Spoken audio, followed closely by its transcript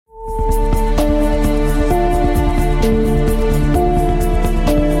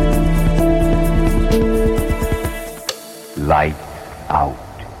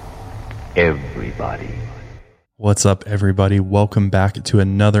everybody. What's up, everybody? Welcome back to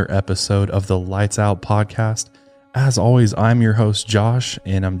another episode of the Lights Out podcast. As always, I'm your host, Josh,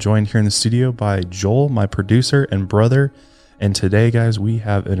 and I'm joined here in the studio by Joel, my producer and brother. And today, guys, we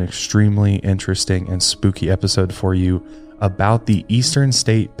have an extremely interesting and spooky episode for you about the Eastern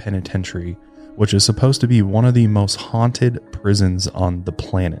State Penitentiary, which is supposed to be one of the most haunted prisons on the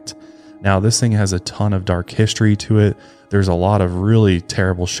planet. Now, this thing has a ton of dark history to it. There's a lot of really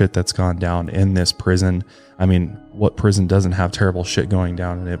terrible shit that's gone down in this prison. I mean, what prison doesn't have terrible shit going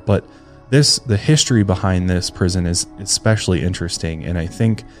down in it? But the history behind this prison is especially interesting, and I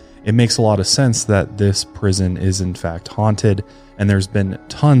think it makes a lot of sense that this prison is in fact haunted, and there's been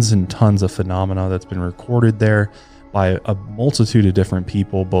tons and tons of phenomena that's been recorded there by a multitude of different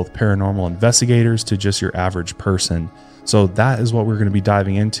people, both paranormal investigators to just your average person. So that is what we're going to be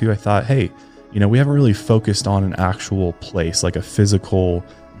diving into. I thought, hey, we haven't really focused on an actual place, like a physical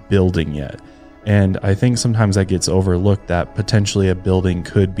building yet. And I think sometimes that gets overlooked, that potentially a building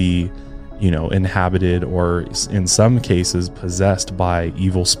could be inhabited or in some cases possessed by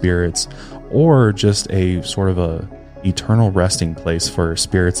evil spirits, or just a sort of a eternal resting place for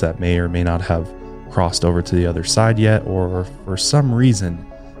spirits that may or may not have crossed over to the other side yet, or for some reason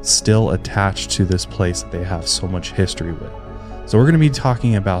still attached to this place that they have so much history with. So we're going to be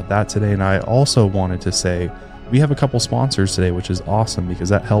talking about that today. And I also wanted to say we have a couple sponsors today, which is awesome because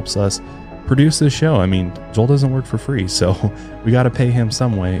that helps us produce this show. I mean, Joel doesn't work for free, so we got to pay him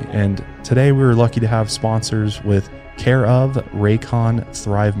some way. And today we were lucky to have sponsors with Care of, Raycon,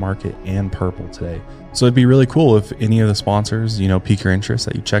 Thrive Market, and Purple today. So it'd be really cool if any of the sponsors, pique your interest,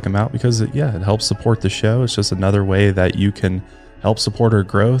 that you check them out, because it helps support the show. It's just another way that you can help support our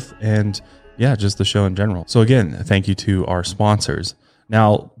growth and just the show in general. So again, thank you to our sponsors.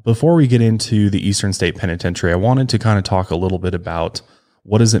 Now, before we get into the Eastern State Penitentiary, I wanted to kind of talk a little bit about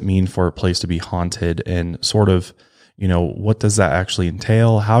what does it mean for a place to be haunted, and sort of, what does that actually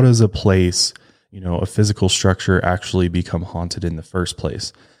entail? How does a place, a physical structure actually become haunted in the first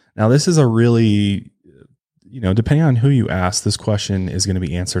place? Now, this is a really, depending on who you ask, this question is going to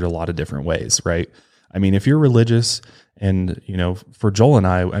be answered a lot of different ways, right? I mean, if you're religious, and, for Joel and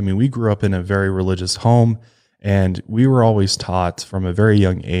I mean, we grew up in a very religious home, and we were always taught from a very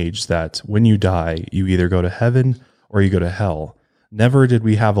young age that when you die, you either go to heaven or you go to hell. Never did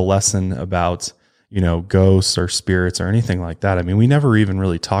we have a lesson about, ghosts or spirits or anything like that. I mean, we never even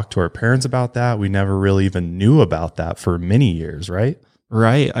really talked to our parents about that. We never really even knew about that for many years, right?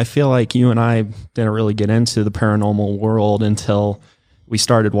 Right. I feel like you and I didn't really get into the paranormal world until we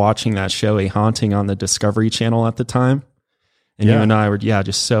started watching that show, A Haunting, on the Discovery Channel at the time. And you and I were,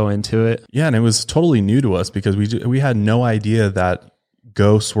 just so into it. Yeah, and it was totally new to us because we had no idea that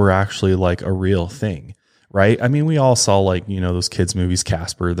ghosts were actually like a real thing. Right. I mean, we all saw like, those kids movies,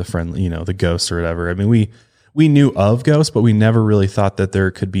 Casper, the friend, the ghosts or whatever. I mean, we knew of ghosts, but we never really thought that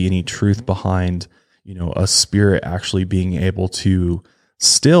there could be any truth behind, a spirit actually being able to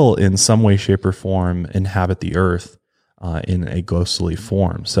still in some way, shape or form inhabit the earth in a ghostly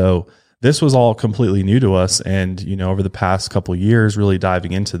form. So this was all completely new to us. And, over the past couple of years, really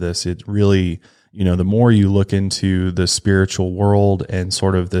diving into this, it really, the more you look into the spiritual world and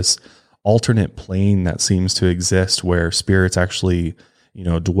sort of this alternate plane that seems to exist where spirits actually,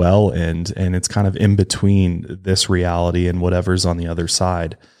 dwell and it's kind of in between this reality and whatever's on the other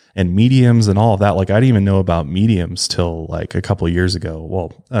side, and mediums and all of that. Like, I didn't even know about mediums till like a couple of years ago.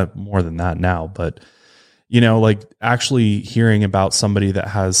 Well, more than that now, but like actually hearing about somebody that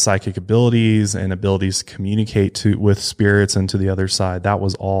has psychic abilities and abilities to communicate with spirits and to the other side, that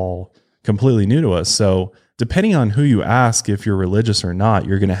was all completely new to us. So depending on who you ask, if you're religious or not,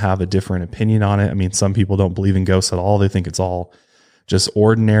 you're going to have a different opinion on it. I mean, some people don't believe in ghosts at all. They think it's all just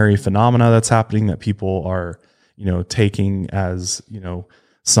ordinary phenomena that's happening that people are, taking as,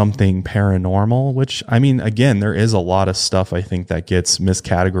 something paranormal, which, I mean, again, there is a lot of stuff I think that gets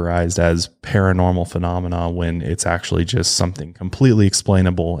miscategorized as paranormal phenomena when it's actually just something completely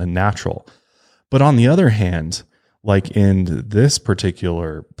explainable and natural. But on the other hand, like in this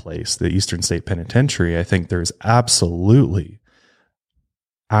particular place, the Eastern State Penitentiary, I think there's absolutely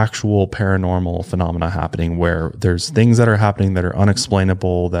actual paranormal phenomena happening where there's things that are happening that are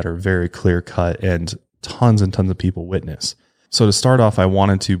unexplainable, that are very clear cut, and tons of people witness. So to start off, I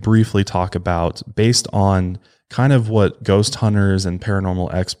wanted to briefly talk about, based on kind of what ghost hunters and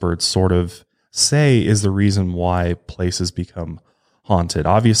paranormal experts sort of say is the reason why places become haunted.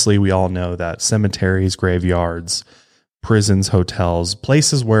 Obviously, we all know that cemeteries, graveyards, prisons, hotels,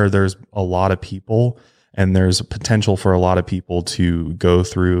 places where there's a lot of people and there's potential for a lot of people to go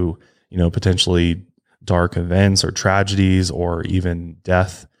through, potentially dark events or tragedies or even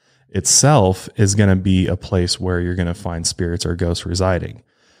death, itself is going to be a place where you're going to find spirits or ghosts residing.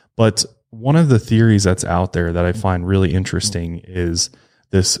 But one of the theories that's out there that I find really interesting is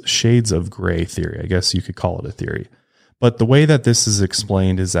this shades of gray theory. I guess you could call it a theory. But the way that this is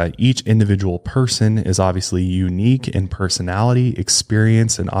explained is that each individual person is obviously unique in personality,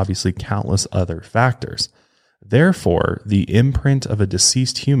 experience, and obviously countless other factors. Therefore, the imprint of a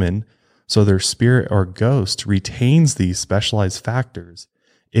deceased human, so their spirit or ghost, retains these specialized factors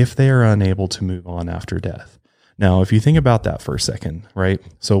if they are unable to move on after death. Now, if you think about that for a second, right?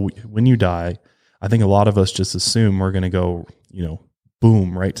 So when you die, I think a lot of us just assume we're going to go,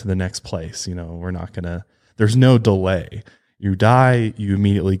 boom, right to the next place. We're not going to, there's no delay. You die, you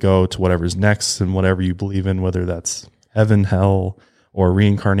immediately go to whatever's next and whatever you believe in, whether that's heaven, hell, or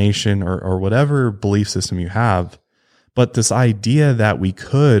reincarnation or whatever belief system you have. But this idea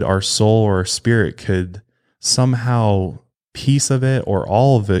that our soul or spirit could somehow, piece of it or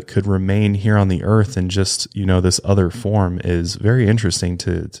all of it could remain here on the earth in just, this other form is very interesting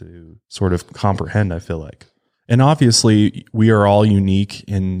to sort of comprehend, I feel like. And obviously we are all unique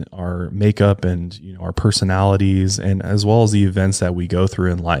in our makeup and, our personalities, and as well as the events that we go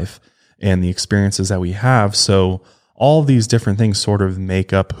through in life and the experiences that we have. So all these different things sort of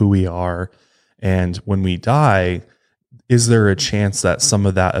make up who we are. And when we die, is there a chance that some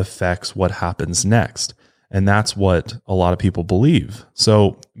of that affects what happens next? And that's what a lot of people believe.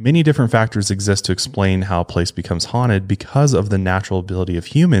 So many different factors exist to explain how a place becomes haunted because of the natural ability of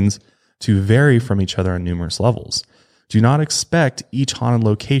humans to vary from each other on numerous levels. Do not expect each haunted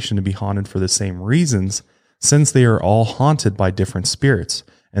location to be haunted for the same reasons, since they are all haunted by different spirits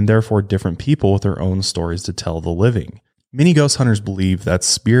and therefore different people with their own stories to tell the living. Many ghost hunters believe that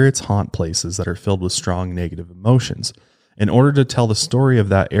spirits haunt places that are filled with strong negative emotions in order to tell the story of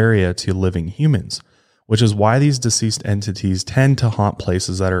that area to living humans, which is why these deceased entities tend to haunt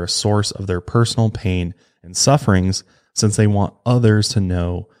places that are a source of their personal pain and sufferings, since they want others to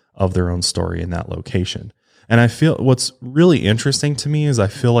know of their own story in that location. And I feel what's really interesting to me is I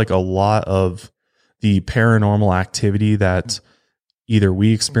feel like a lot of the paranormal activity that either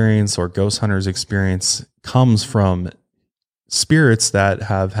we experience or ghost hunters experience comes from spirits that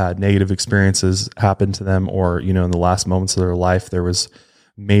have had negative experiences happen to them, or, in the last moments of their life, there was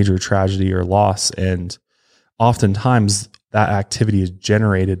major tragedy or loss. And oftentimes that activity is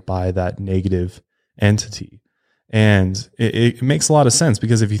generated by that negative entity. And it makes a lot of sense,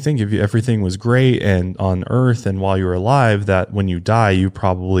 because if you think if everything was great and on earth and while you were alive, that when you die, you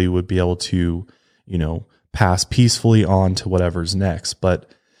probably would be able to, pass peacefully on to whatever's next. But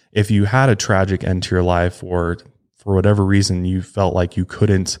if you had a tragic end to your life, or for whatever reason, you felt like you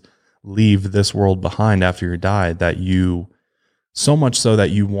couldn't leave this world behind after you died, that you, so much so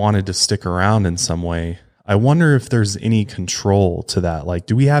that you wanted to stick around in some way, I wonder if there's any control to that. Like,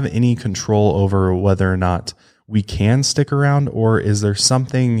 do we have any control over whether or not we can stick around, or is there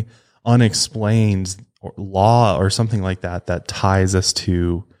something unexplained or law or something like that that ties us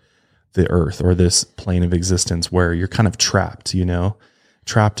to the earth or this plane of existence where you're kind of trapped,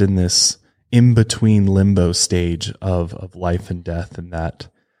 trapped in this in-between limbo stage of life and death, and that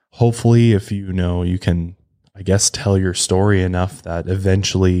hopefully if you can, I guess, tell your story enough that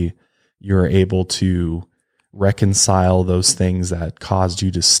eventually you're able to reconcile those things that caused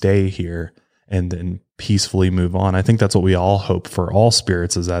you to stay here and then peacefully move on. I think that's what we all hope for all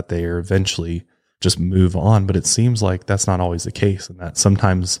spirits, is that they are eventually just move on. But it seems like that's not always the case, and that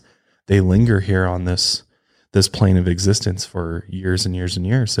sometimes they linger here on this plane of existence for years and years and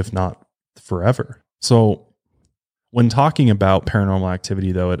years, if not forever. So when talking about paranormal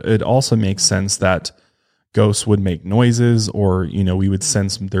activity, though, it also makes sense that ghosts would make noises, or, we would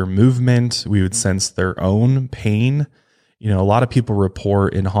sense their movement. We would sense their own pain. A lot of people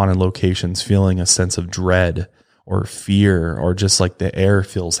report in haunted locations feeling a sense of dread or fear, or just like the air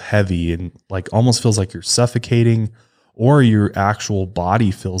feels heavy and like almost feels like you're suffocating, or your actual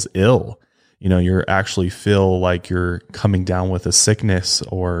body feels ill. You actually feel like you're coming down with a sickness,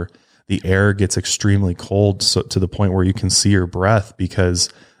 or the air gets extremely cold, so to the point where you can see your breath, because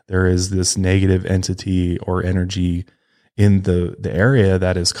there is this negative entity or energy in the area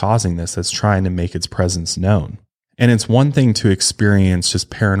that is causing this, that's trying to make its presence known. And it's one thing to experience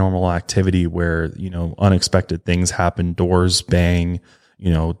just paranormal activity where, unexpected things happen, doors bang,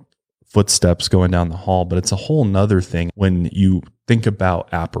 footsteps going down the hall, but it's a whole nother thing when you think about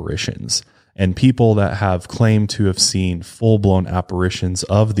apparitions and people that have claimed to have seen full-blown apparitions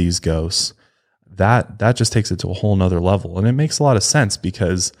of these ghosts. That just takes it to a whole nother level. And it makes a lot of sense,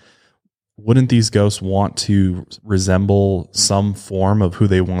 because wouldn't these ghosts want to resemble some form of who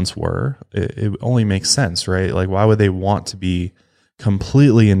they once were? It only makes sense, right? Like, why would they want to be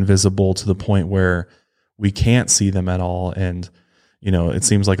completely invisible to the point where we can't see them at all. And, it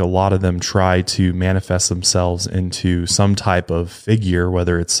seems like a lot of them try to manifest themselves into some type of figure,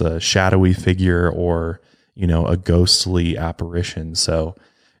 whether it's a shadowy figure or, a ghostly apparition. So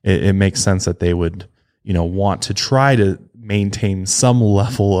it makes sense that they would, want to try to maintain some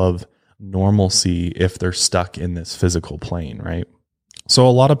level of normalcy if they're stuck in this physical plane, right? So a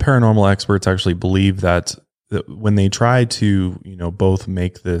lot of paranormal experts actually believe that when they try to, both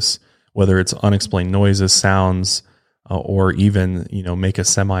make this, whether it's unexplained noises, sounds, or even, make a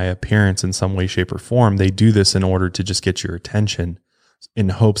semi-appearance in some way, shape, or form, they do this in order to just get your attention in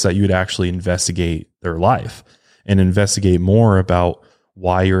hopes that you would actually investigate their life and investigate more about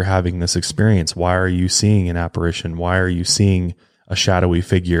why you're having this experience. Why are you seeing an apparition? Why are you seeing a shadowy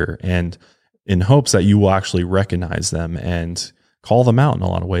figure? And in hopes that you will actually recognize them and call them out in a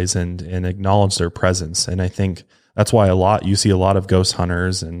lot of ways and acknowledge their presence. And I think that's why you see a lot of ghost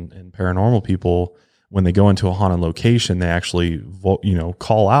hunters and paranormal people, when they go into a haunted location, they actually,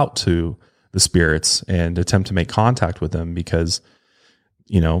 call out to the spirits and attempt to make contact with them because,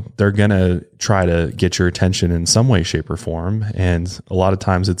 they're going to try to get your attention in some way, shape, or form. And a lot of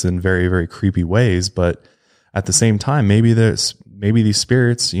times it's in very, very creepy ways. But at the same time, maybe these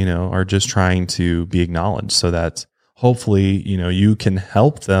spirits, are just trying to be acknowledged so that hopefully, you can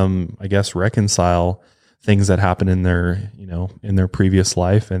help them, I guess, reconcile things that happen in their previous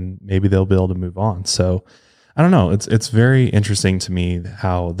life, and maybe they'll be able to move on. So I don't know. It's very interesting to me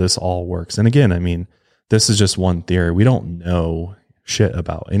how this all works. And again, I mean, this is just one theory. We don't know shit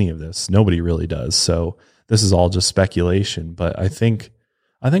about any of this. Nobody really does. So this is all just speculation, but I think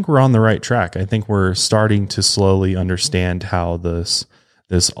we're on the right track. I think we're starting to slowly understand how this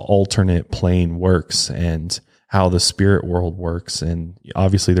alternate plane works and how the spirit world works. And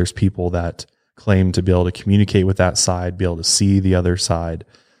obviously there's people that claim to be able to communicate with that side, be able to see the other side.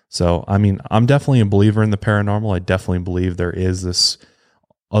 So, I mean, I'm definitely a believer in the paranormal. I definitely believe there is this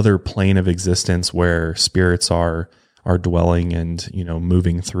other plane of existence where spirits are dwelling and,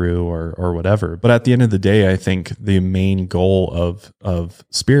 moving through or whatever. But at the end of the day, I think the main goal of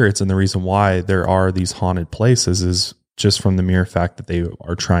spirits and the reason why there are these haunted places is just from the mere fact that they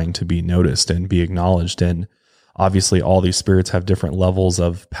are trying to be noticed and be acknowledged. And obviously all these spirits have different levels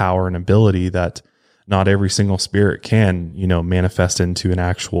of power and ability that not every single spirit can, manifest into an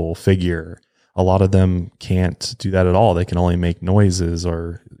actual figure. A lot of them can't do that at all. They can only make noises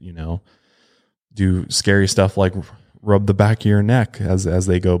or, do scary stuff like rub the back of your neck as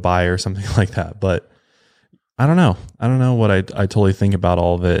they go by or something like that. But I don't know what I totally think about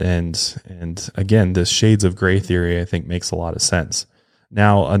all of it. And again, this shades of gray theory, I think, makes a lot of sense.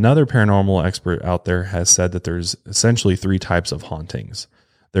 Now, another paranormal expert out there has said that there's essentially 3 types of hauntings.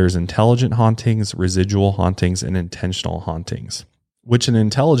 There's intelligent hauntings, residual hauntings, and intentional hauntings, which an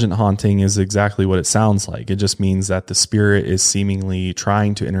intelligent haunting is exactly what it sounds like. It just means that the spirit is seemingly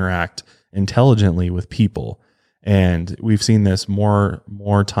trying to interact intelligently with people. And we've seen this more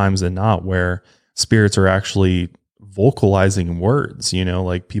times than not where spirits are actually vocalizing words,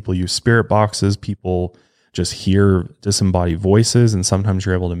 like people use spirit boxes, people just hear disembodied voices, and sometimes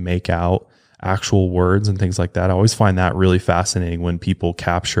you're able to make out actual words and things like that. I always find that really fascinating when people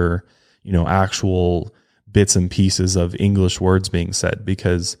capture, actual bits and pieces of English words being said,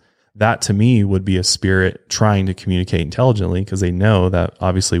 because that to me would be a spirit trying to communicate intelligently because they know that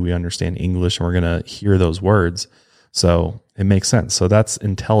obviously we understand English and we're going to hear those words. So it makes sense. So that's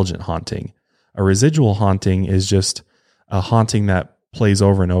intelligent haunting. A residual haunting is just a haunting that plays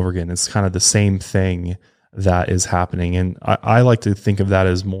over and over again. It's kind of the same thing that is happening. And I like to think of that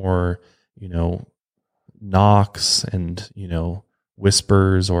as more, knocks and,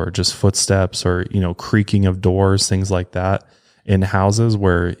 whispers or just footsteps or, creaking of doors, things like that in houses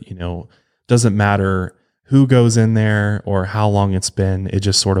where, doesn't matter who goes in there or how long it's been, it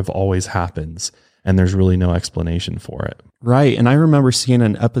just sort of always happens. And there's really no explanation for it. Right. And I remember seeing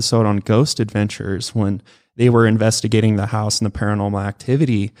an episode on Ghost Adventures when they were investigating the house and the paranormal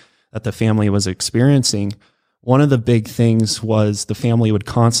activity that the family was experiencing. One of the big things was the family would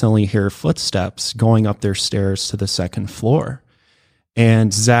constantly hear footsteps going up their stairs to the second floor.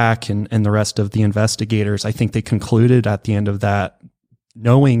 And Zach and the rest of the investigators, I think they concluded at the end of that,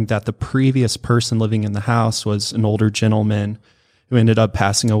 knowing that the previous person living in the house was an older gentleman who ended up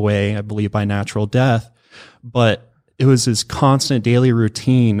passing away, I believe, by natural death. But it was his constant daily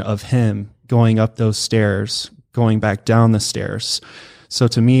routine of him going up those stairs, going back down the stairs. So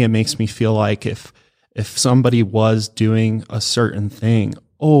to me, it makes me feel like if somebody was doing a certain thing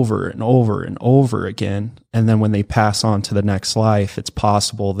over and over and over again, and then when they pass on to the next life, it's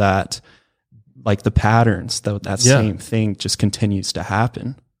possible that like the patterns, though, that same thing just continues to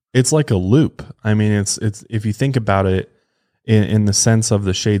happen. It's like a loop. I mean, it's if you think about it in the sense of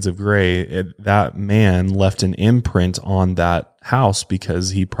the Shades of Grey, that man left an imprint on that house because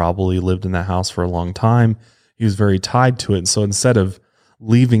he probably lived in that house for a long time. He was very tied to it. And so instead of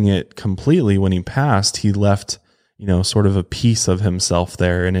leaving it completely when he passed, he left, sort of a piece of himself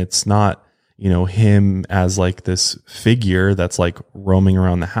there. And it's not, him as like this figure that's like roaming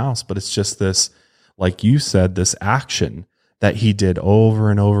around the house, but it's just this, like you said, this action that he did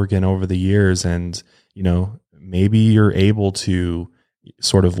over and over again over the years. And, maybe you're able to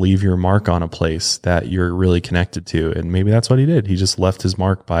sort of leave your mark on a place that you're really connected to. And maybe that's what he did. He just left his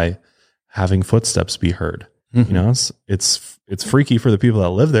mark by having footsteps be heard. Mm-hmm. It's freaky for the people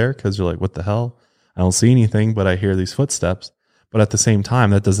that live there because you're like, what the hell? I don't see anything, but I hear these footsteps. But at the same time,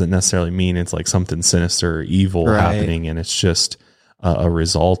 that doesn't necessarily mean it's like something sinister or evil happening. And it's just a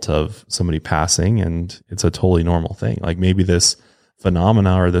result of somebody passing, and it's a totally normal thing. Like maybe this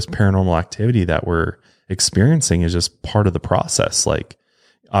phenomena or this paranormal activity that we're experiencing is just part of the process. Like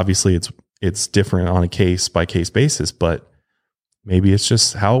obviously it's different on a case by case basis, but maybe it's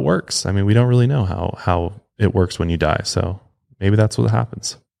just how it works. I mean, we don't really know how it works when you die. So maybe that's what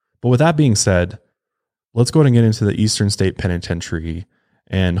happens. But with that being said, let's go ahead and get into the Eastern State Penitentiary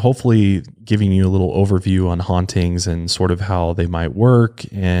and hopefully giving you a little overview on hauntings and sort of how they might work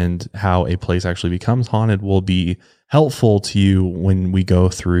and how a place actually becomes haunted will be helpful to you when we go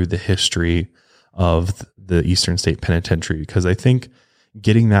through the history of the Eastern State Penitentiary, because I think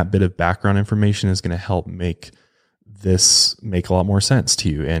getting that bit of background information is going to help make this make a lot more sense to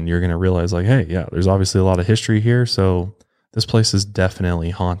you. And you're going to realize like, hey, yeah, there's obviously a lot of history here. So this place is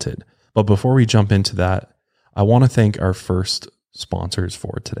definitely haunted. But before we jump into that, I want to thank our first sponsors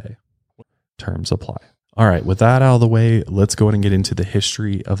for today. Terms apply. All right, with that out of the way, let's go ahead and get into the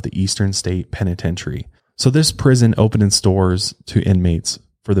history of the Eastern State Penitentiary. So this prison opened its doors to inmates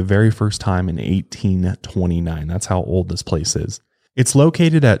for the very first time in 1829. That's how old this place is. It's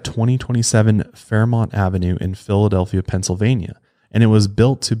located at 2027 Fairmont Avenue in Philadelphia, Pennsylvania, and it was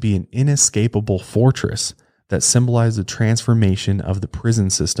built to be an inescapable fortress that symbolized the transformation of the prison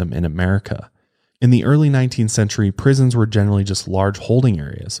system in America. In the early 19th century, prisons were generally just large holding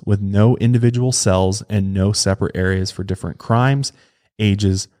areas with no individual cells and no separate areas for different crimes,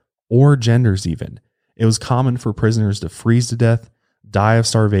 ages, or genders even. It was common for prisoners to freeze to death, die of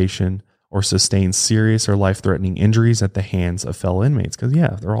starvation, or sustain serious or life-threatening injuries at the hands of fellow inmates. Because,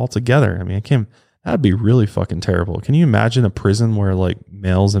 yeah, they're all together. I mean, that'd be really fucking terrible. Can you imagine a prison where, like,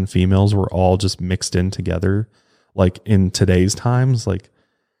 males and females were all just mixed in together, like, in today's times? Like,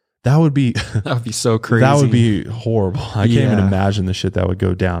 that would be... that would be so crazy. That would be horrible. I can't even imagine the shit that would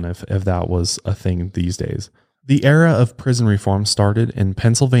go down if that was a thing these days. The era of prison reform started in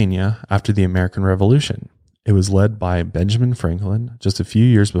Pennsylvania after the American Revolution. It was led by Benjamin Franklin just a few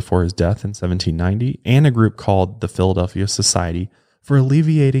years before his death in 1790, and a group called the Philadelphia Society for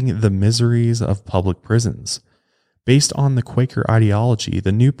Alleviating the Miseries of Public Prisons. Based on the Quaker ideology,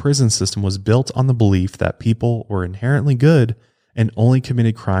 the new prison system was built on the belief that people were inherently good and only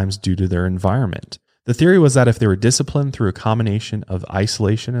committed crimes due to their environment. The theory was that if they were disciplined through a combination of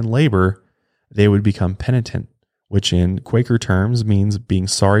isolation and labor, they would become penitent, which in Quaker terms means being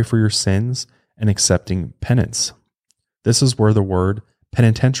sorry for your sins and accepting penance. This is where the word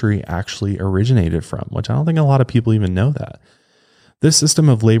penitentiary actually originated from, which I don't think a lot of people even know that. This system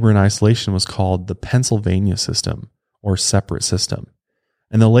of labor and isolation was called the Pennsylvania system, or separate system.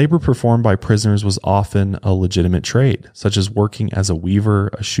 And the labor performed by prisoners was often a legitimate trade, such as working as a weaver,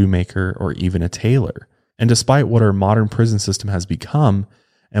 a shoemaker, or even a tailor. And despite what our modern prison system has become,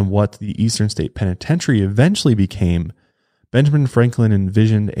 and what the Eastern State Penitentiary eventually became, Benjamin Franklin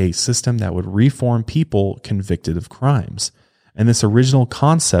envisioned a system that would reform people convicted of crimes. And this original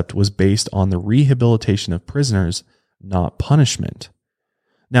concept was based on the rehabilitation of prisoners, not punishment.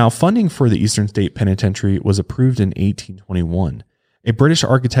 Now, funding for the Eastern State Penitentiary was approved in 1821. A British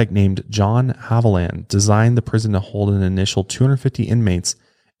architect named John Haviland designed the prison to hold an initial 250 inmates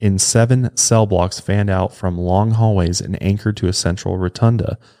in 7 cell blocks fanned out from long hallways and anchored to a central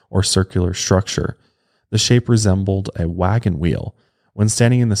rotunda, or circular structure. The shape resembled a wagon wheel. When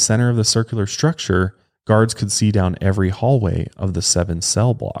standing in the center of the circular structure, guards could see down every hallway of the 7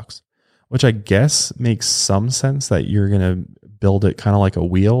 cell blocks, which I guess makes some sense that you're going to build it kind of like a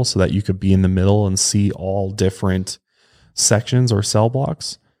wheel so that you could be in the middle and see all different sections or cell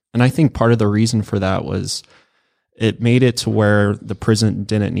blocks. And I think part of the reason for that was it made it to where the prison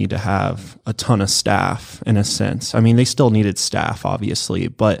didn't need to have a ton of staff in a sense. I mean, they still needed staff, obviously,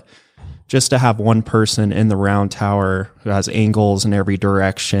 but just to have one person in the round tower who has angles in every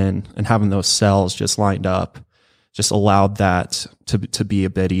direction and having those cells just lined up just allowed that to be a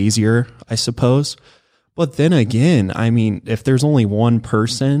bit easier, I suppose. But then again, I mean, if there's only one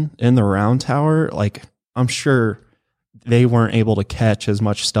person in the round tower, like I'm sure they weren't able to catch as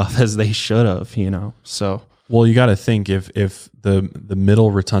much stuff as they should have, So, well, you got to think if the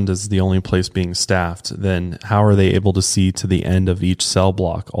middle rotunda is the only place being staffed, then how are they able to see to the end of each cell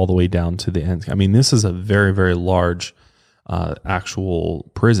block all the way down to the end? I mean, this is a very, very large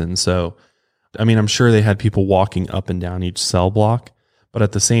actual prison. So, I mean, I'm sure they had people walking up and down each cell block. But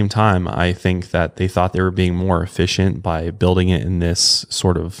at the same time, I think that they thought they were being more efficient by building it in this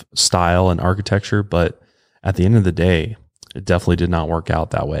sort of style and architecture. But at the end of the day, it definitely did not work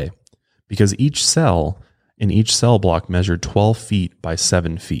out that way, because each cell in each cell block measured 12 feet by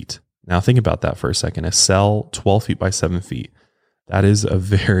 7 feet. Now think about that for a second. A cell 12 feet by 7 feet. That is a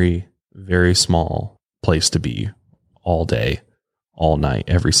very, very small place to be all day, all night,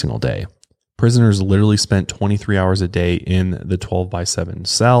 every single day. Prisoners literally spent 23 hours a day in the 12 by 7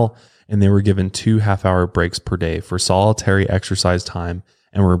 cell, and they were given 2 half-hour breaks per day for solitary exercise time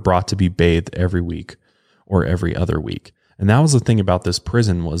and were brought to be bathed every week or every other week. And that was the thing about this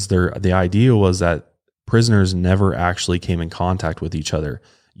prison, was the idea was that prisoners never actually came in contact with each other.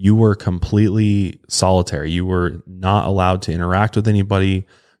 You were completely solitary. You were not allowed to interact with anybody,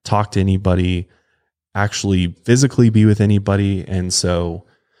 talk to anybody, actually physically be with anybody. And so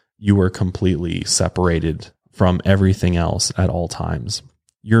you were completely separated from everything else at all times.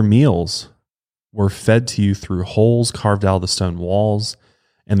 Your meals were fed to you through holes carved out of the stone walls,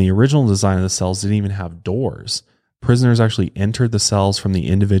 and the original design of the cells didn't even have doors. Prisoners actually entered the cells from the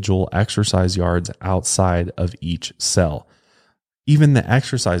individual exercise yards outside of each cell. Even the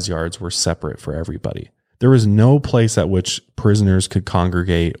exercise yards were separate for everybody. There was no place at which prisoners could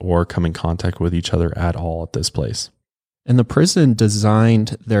congregate or come in contact with each other at all at this place. And the prison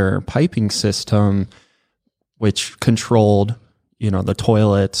designed their piping system, which controlled, the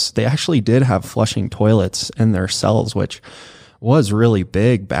toilets. They actually did have flushing toilets in their cells, which was really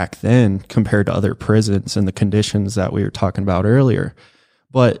big back then compared to other prisons and the conditions that we were talking about earlier.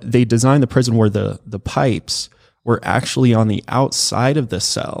 But they designed the prison where the pipes were actually on the outside of the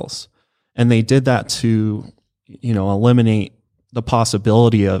cells. And they did that to, eliminate the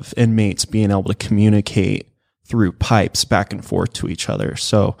possibility of inmates being able to communicate through pipes back and forth to each other.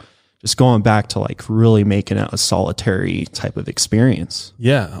 So just going back to like really making it a solitary type of experience.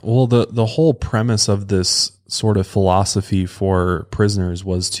 Yeah. Well, the whole premise of this sort of philosophy for prisoners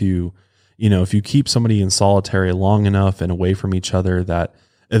was to, if you keep somebody in solitary long enough and away from each other, that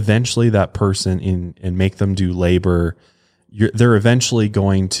eventually that person and make them do labor, they're eventually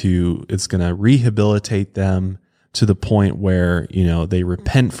it's going to rehabilitate them to the point where, they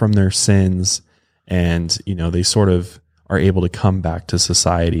repent from their sins. And, they sort of are able to come back to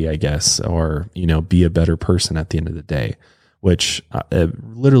society, I guess, or, be a better person at the end of the day, which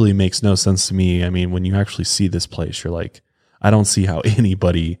literally makes no sense to me. I mean, when you actually see this place, you're like, I don't see how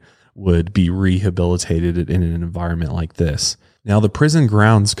anybody would be rehabilitated in an environment like this. Now, the prison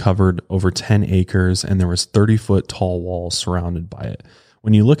grounds covered over 10 acres and there was 30-foot tall walls surrounded by it.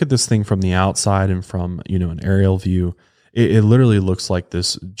 When you look at this thing from the outside and from, an aerial view, it literally looks like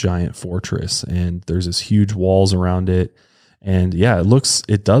this giant fortress, and there's this huge walls around it. And yeah,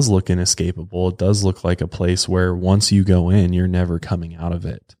 it does look inescapable. It does look like a place where once you go in, you're never coming out of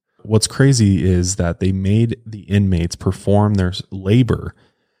it. What's crazy is that they made the inmates perform their labor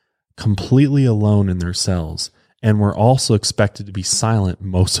completely alone in their cells, and were also expected to be silent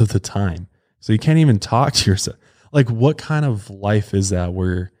most of the time. So you can't even talk to yourself. Like, what kind of life is that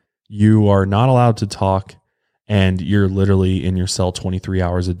where you are not allowed to talk and you're literally in your cell 23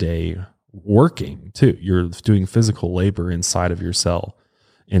 hours a day working too? You're doing physical labor inside of your cell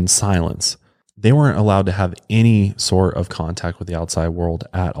in silence. They weren't allowed to have any sort of contact with the outside world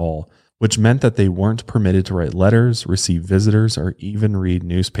at all, which meant that they weren't permitted to write letters, receive visitors, or even read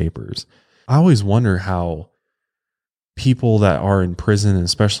newspapers. I always wonder how people that are in prison,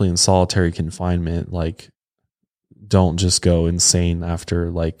 especially in solitary confinement, don't just go insane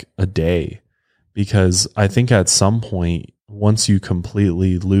after a day. Because I think at some point, once you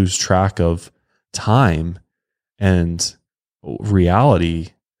completely lose track of time and reality,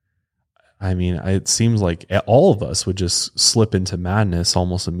 I mean, it seems like all of us would just slip into madness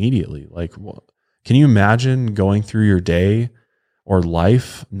almost immediately. Can you imagine going through your day or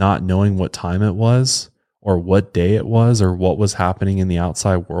life not knowing what time it was or what day it was or what was happening in the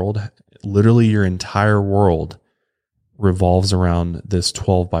outside world? Literally, your entire world revolves around this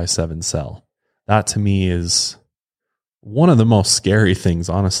 12 by 7 cell. That to me is one of the most scary things,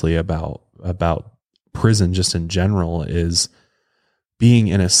 honestly, about prison just in general is being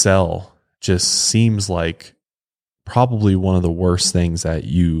in a cell just seems like probably one of the worst things that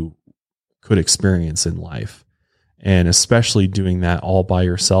you could experience in life. And especially doing that all by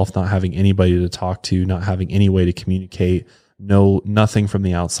yourself, not having anybody to talk to, not having any way to communicate, nothing from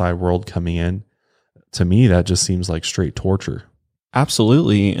the outside world coming in. To me, that just seems like straight torture.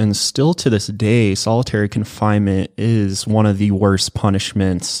 Absolutely. And still to this day, solitary confinement is one of the worst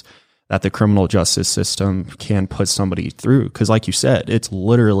punishments that the criminal justice system can put somebody through. Because like you said, it's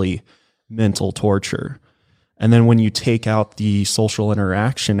literally mental torture. And then when you take out the social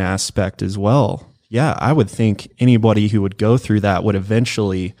interaction aspect as well, yeah, I would think anybody who would go through that would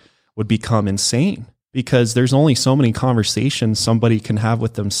eventually become insane, because there's only so many conversations somebody can have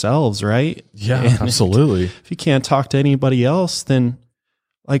with themselves, right? Yeah, and absolutely. If you can't talk to anybody else, then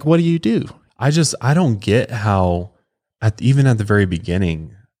like, what do you do? I don't get how even at the very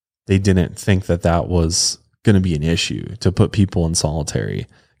beginning, they didn't think that was going to be an issue to put people in solitary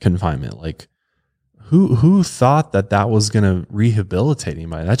confinement. Like, who thought that was going to rehabilitate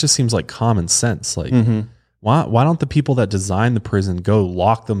anybody? That just seems like common sense. Like, why don't the people that designed the prison go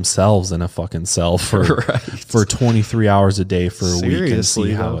lock themselves in a fucking cell for 23 hours a day for a week and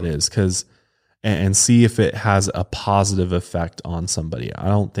see how it is? And see if it has a positive effect on somebody. I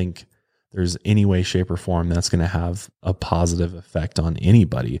don't think there's any way, shape, or form that's going to have a positive effect on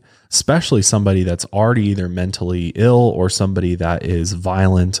anybody, especially somebody that's already either mentally ill or somebody that is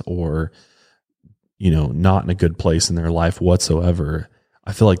violent or, not in a good place in their life whatsoever.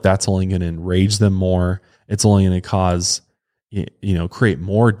 I feel like that's only going to enrage them more. It's only going to cause, create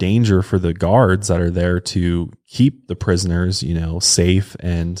more danger for the guards that are there to keep the prisoners, safe.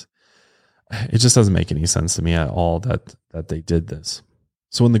 And it just doesn't make any sense to me at all that they did this.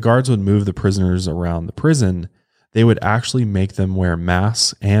 So when the guards would move the prisoners around the prison, they would actually make them wear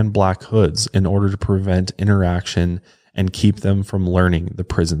masks and black hoods in order to prevent interaction and keep them from learning the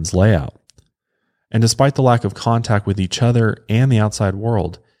prison's layout. And despite the lack of contact with each other and the outside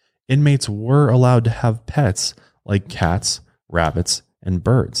world, inmates were allowed to have pets like cats, rabbits, and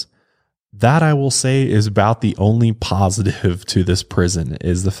birds. That, I will say, is about the only positive to this prison,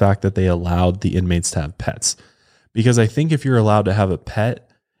 is the fact that they allowed the inmates to have pets. Because I think if you're allowed to have a pet,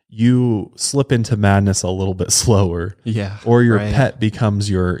 you slip into madness a little bit slower. Yeah. Or your pet becomes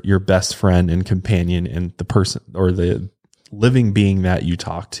your best friend and companion and the person or the living being that you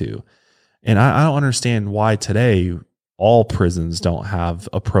talk to. And I don't understand why today all prisons don't have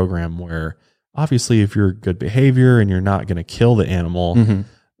a program where, obviously, if you're good behavior and you're not going to kill the animal,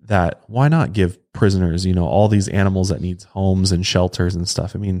 that why not give prisoners, all these animals that need homes and shelters and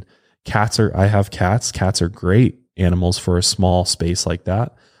stuff. I mean, I have cats. Cats are great animals for a small space like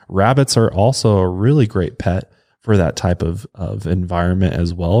that. Rabbits are also a really great pet for that type of environment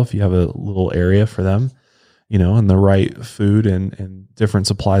as well. If you have a little area for them, and the right food and different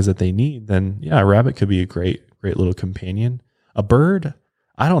supplies that they need, then yeah, a rabbit could be a great little companion. A bird,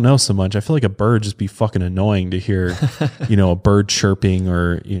 I don't know so much. I feel like a bird just be fucking annoying to hear, a bird chirping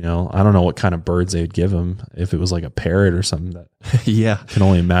or, I don't know what kind of birds they'd give them if it was like a parrot or something that I can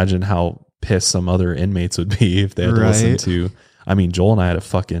only imagine how pissed some other inmates would be if they had to listen to. I mean, Joel and I had a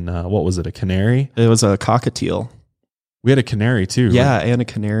fucking, what was it? A canary? It was a cockatiel. We had a canary too. Yeah, right? And a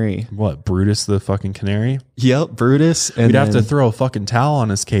canary. What, Brutus the fucking canary? Yep, Brutus. And we'd have to throw a fucking towel on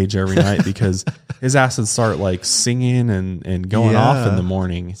his cage every night because his ass would start like singing and going off in the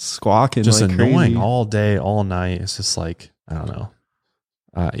morning. Squawking just like annoying crazy. All day, all night. It's just like, I don't know.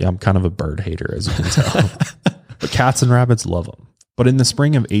 Yeah, I'm kind of a bird hater, as you can tell. But cats and rabbits, love them. But in the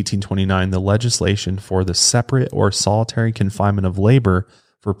spring of 1829, the legislation for the separate or solitary confinement of labor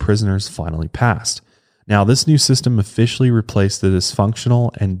for prisoners finally passed. Now, this new system officially replaced the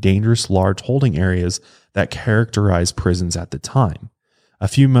dysfunctional and dangerous large holding areas that characterized prisons at the time. A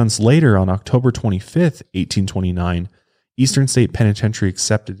few months later, on October 25th, 1829, Eastern State Penitentiary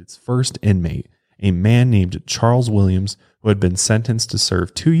accepted its first inmate, a man named Charles Williams, who had been sentenced to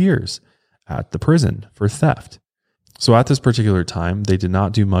serve 2 years at the prison for theft. So at this particular time, they did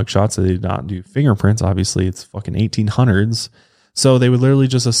not do mugshots. They did not do fingerprints. Obviously, it's fucking 1800s. So they would literally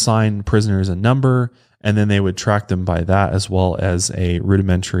just assign prisoners a number, and then they would track them by that, as well as a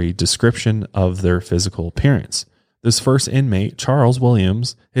rudimentary description of their physical appearance. This first inmate, Charles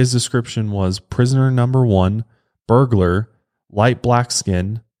Williams, his description was prisoner number 1, burglar, light black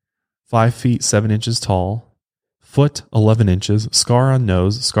skin, 5 feet 7 inches tall, foot 11 inches, scar on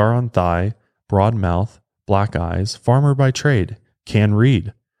nose, scar on thigh, broad mouth, black eyes, farmer by trade, can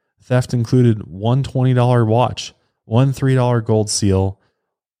read. Theft included one $20 watch, one $3 gold seal,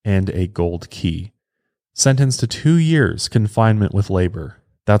 and a gold key. sentenced to 2 years confinement with labor.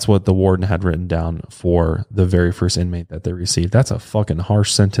 That's what the warden had written down for the very first inmate that they received. That's a fucking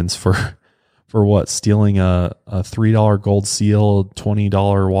harsh sentence for what? Stealing a $3 gold seal,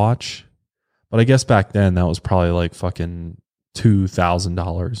 $20 watch. But I guess back then that was probably like fucking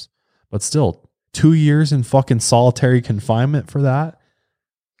 $2,000. But still, 2 years in fucking solitary confinement for that.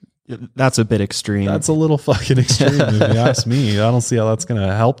 That's a bit extreme. That's a little fucking extreme if you ask me. I don't see how that's going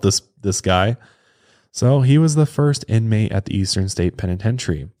to help this guy. So he was the first inmate at the Eastern State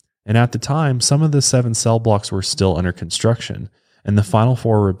Penitentiary. And at the time, some of the 7 cell blocks were still under construction, and the final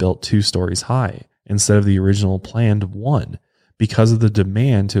 4 were built 2 stories high instead of the original planned 1 because of the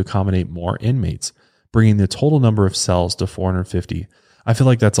demand to accommodate more inmates, bringing the total number of cells to 450. I feel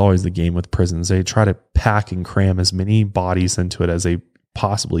like that's always the game with prisons. They try to pack and cram as many bodies into it as they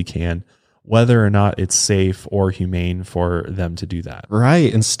possibly can, whether or not it's safe or humane for them to do that.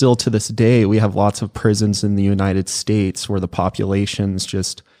 Right. And still to this day, we have lots of prisons in the United States where the populations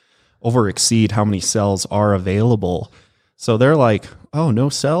just over exceed how many cells are available. So they're like, oh, no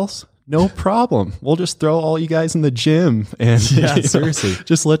cells? No problem. We'll just throw all you guys in the gym and seriously,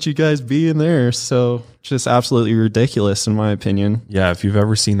 just let you guys be in there. So just absolutely ridiculous in my opinion. Yeah. If you've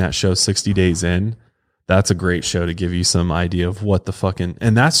ever seen that show 60 Days In, that's a great show to give you some idea of what the fucking,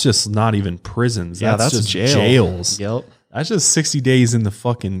 and that's just not even prisons. Yeah, that's just jails. Yep. That's just 60 days in the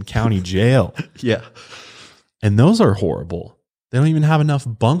fucking county jail. Yeah. And those are horrible. They don't even have enough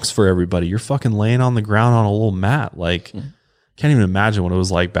bunks for everybody. You're fucking laying on the ground on a little mat. Like, can't even imagine what it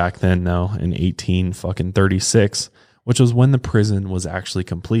was like back then, though, in 1836, which was when the prison was actually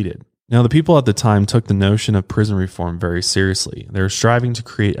completed. Now, the people at the time took the notion of prison reform very seriously. They were striving to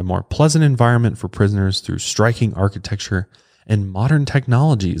create a more pleasant environment for prisoners through striking architecture and modern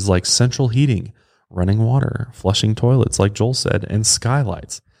technologies like central heating, running water, flushing toilets, like Joel said, and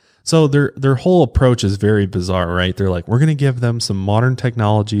skylights. So their whole approach is very bizarre, right? They're like, we're going to give them some modern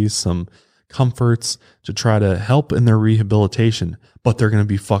technologies, some comforts to try to help in their rehabilitation, but they're going to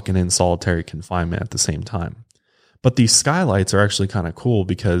be fucking in solitary confinement at the same time. But these skylights are actually kind of cool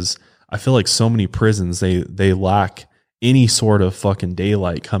because I feel like so many prisons, they lack any sort of fucking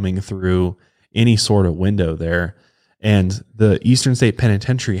daylight coming through any sort of window there. And the Eastern State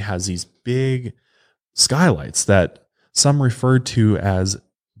Penitentiary has these big skylights that some refer to as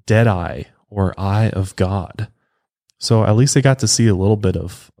dead eye or eye of God. So at least they got to see a little bit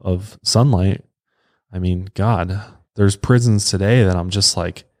of sunlight. I mean, God, there's prisons today that I'm just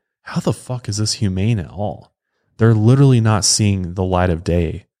like, how the fuck is this humane at all? They're literally not seeing the light of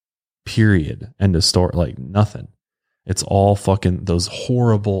day, period. End of story. Like nothing. It's all fucking those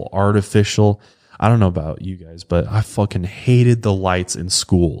horrible artificial. I don't know about you guys, but I fucking hated the lights in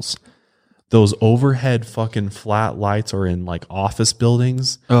schools. Those overhead fucking flat lights are in like office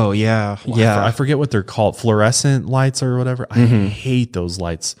buildings. Oh yeah. Yeah. I forget what they're called. Fluorescent lights or whatever. I hate those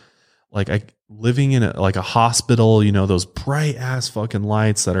lights. Like living in a hospital, you know, those bright ass fucking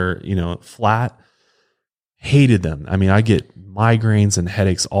lights that are, you know, flat. Hated them. I mean, I get migraines and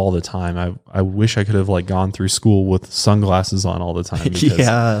headaches all the time. I wish I could have like gone through school with sunglasses on all the time because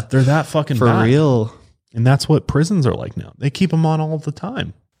yeah, they're that fucking for bad. real. And that's what prisons are like now. They keep them on all the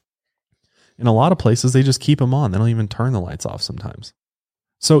time. In a lot of places, they just keep them on. They don't even turn the lights off sometimes.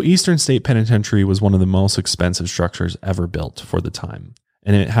 So Eastern State Penitentiary was one of the most expensive structures ever built for the time.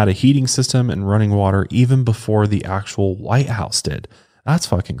 And it had a heating system and running water even before the actual White House did. That's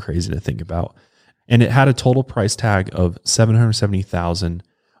fucking crazy to think about. And it had a total price tag of $770,000,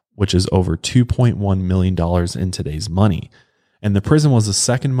 which is over $2.1 million in today's money. And the prison was the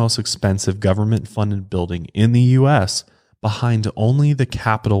second most expensive government-funded building in the U.S. behind only the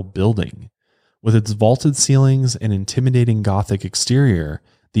Capitol building. With its vaulted ceilings and intimidating Gothic exterior,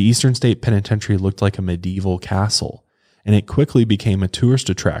 the Eastern State Penitentiary looked like a medieval castle, and it quickly became a tourist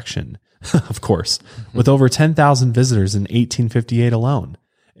attraction, of course, with over 10,000 visitors in 1858 alone,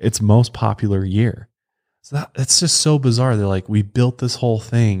 its most popular year. So that's just so bizarre. They're like, we built this whole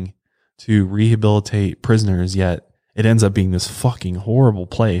thing to rehabilitate prisoners, yet it ends up being this fucking horrible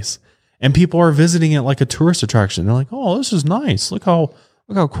place, and people are visiting it like a tourist attraction. They're like, oh, this is nice. Look how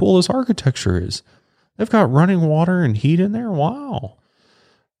cool this architecture is. They've got running water and heat in there. Wow.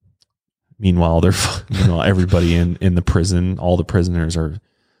 Meanwhile, everybody in the prison, all the prisoners are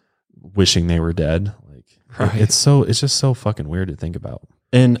wishing they were dead. Like, right. It's just so fucking weird to think about.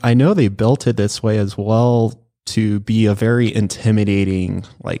 And I know they built it this way as well to be a very intimidating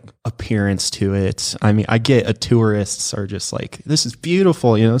like appearance to it. I mean, I get tourists are just like, this is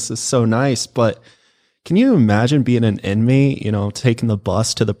beautiful, you know, this is so nice, but can you imagine being an inmate, you know, taking the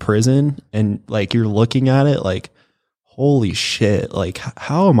bus to the prison and like you're looking at it like, holy shit, like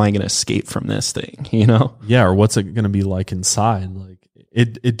how am I going to escape from this thing? You know? Yeah. Or what's it going to be like inside? Like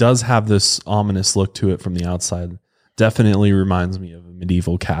it does have this ominous look to it from the outside. Definitely reminds me of a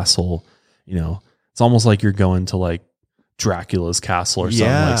medieval castle. You know, it's almost like you're going to like Dracula's castle or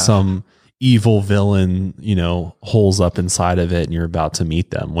something, like some evil villain, you know, holes up inside of it and you're about to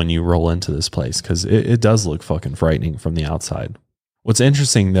meet them when you roll into this place. Cause it does look fucking frightening from the outside. What's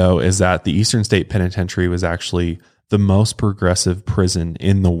interesting though, is that the Eastern State Penitentiary was actually the most progressive prison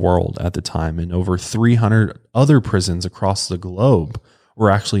in the world at the time. And over 300 other prisons across the globe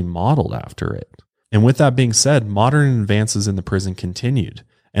were actually modeled after it. And with that being said, modern advances in the prison continued.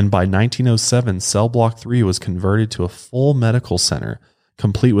 And by 1907, Cell Block 3 was converted to a full medical center,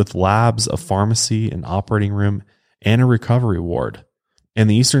 complete with labs, a pharmacy, an operating room, and a recovery ward. And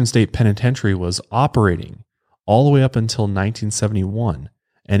the Eastern State Penitentiary was operating all the way up until 1971,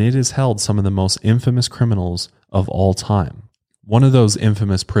 and it has held some of the most infamous criminals of all time. One of those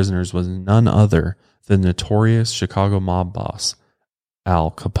infamous prisoners was none other than notorious Chicago mob boss,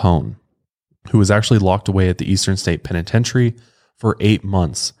 Al Capone, who was actually locked away at the Eastern State Penitentiary for 8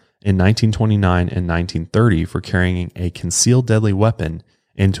 months in 1929 and 1930 for carrying a concealed deadly weapon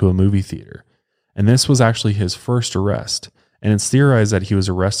into a movie theater. And this was actually his first arrest, and it's theorized that he was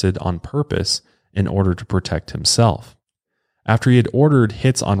arrested on purpose in order to protect himself. After he had ordered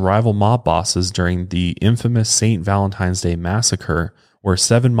hits on rival mob bosses during the infamous St. Valentine's Day massacre, where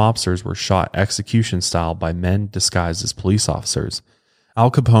 7 mobsters were shot execution style by men disguised as police officers,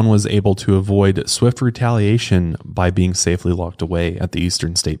 Al Capone was able to avoid swift retaliation by being safely locked away at the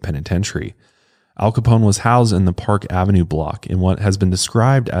Eastern State Penitentiary. Al Capone was housed in the Park Avenue block in what has been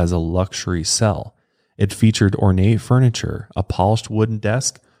described as a luxury cell. It featured ornate furniture, a polished wooden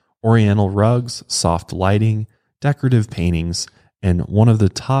desk, oriental rugs, soft lighting, decorative paintings, and one of the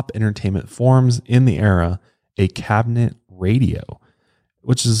top entertainment forms in the era, a cabinet radio,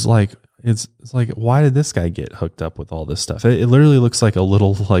 which is like, it's like, why did this guy get hooked up with all this stuff? It literally looks like a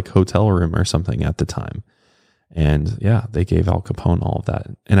little like hotel room or something at the time. And yeah, they gave Al Capone all of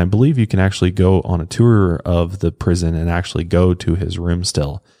that. And I believe you can actually go on a tour of the prison and actually go to his room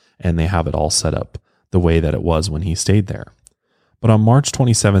still. And they have it all set up the way that it was when he stayed there. But on March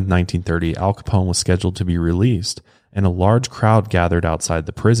 27, 1930, Al Capone was scheduled to be released, and a large crowd gathered outside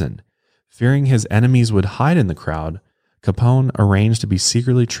the prison. Fearing his enemies would hide in the crowd, Capone arranged to be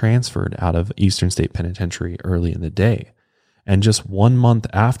secretly transferred out of Eastern State Penitentiary early in the day. And just 1 month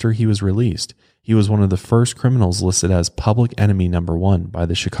after he was released, he was one of the first criminals listed as public enemy number 1 by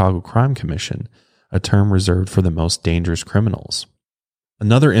the Chicago Crime Commission, a term reserved for the most dangerous criminals.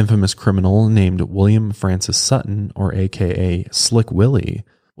 Another infamous criminal named William Francis Sutton, or aka Slick Willie,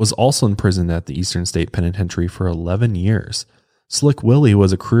 was also imprisoned at the Eastern State Penitentiary for 11 years. Slick Willie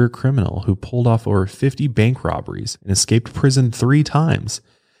was a career criminal who pulled off over 50 bank robberies and escaped prison 3 times.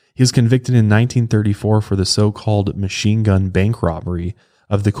 He was convicted in 1934 for the so-called machine gun bank robbery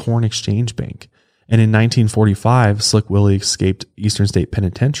of the Corn Exchange Bank. And in 1945, Slick Willie escaped Eastern State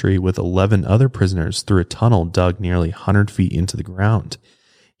Penitentiary with 11 other prisoners through a tunnel dug nearly 100 feet into the ground.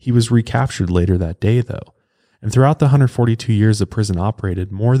 He was recaptured later that day, though. And throughout the 142 years the prison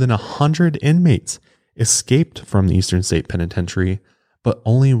operated, more than 100 inmates escaped from the Eastern State Penitentiary, but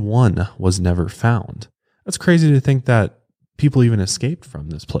only 1 was never found. That's crazy to think that people even escaped from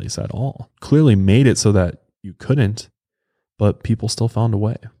this place at all. Clearly made it so that you couldn't, but people still found a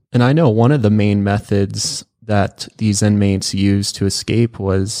way. And I know one of the main methods that these inmates used to escape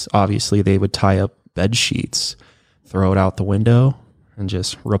was obviously they would tie up bed sheets, throw it out the window, and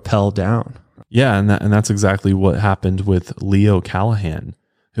just rappel down. Yeah, and that's exactly what happened with Leo Callahan,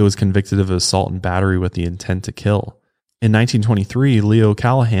 who was convicted of assault and battery with the intent to kill. In 1923, Leo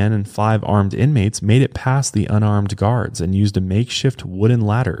Callahan and 5 armed inmates made it past the unarmed guards and used a makeshift wooden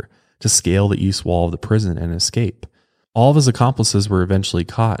ladder to scale the east wall of the prison and escape. All of his accomplices were eventually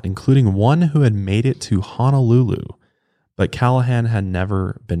caught, including one who had made it to Honolulu, but Callahan had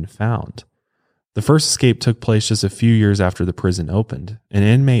never been found. The first escape took place just a few years after the prison opened. An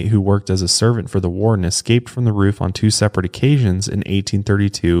inmate who worked as a servant for the warden escaped from the roof on 2 separate occasions in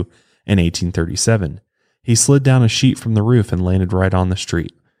 1832 and 1837. He slid down a sheet from the roof and landed right on the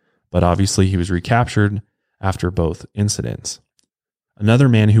street, but obviously he was recaptured after both incidents. Another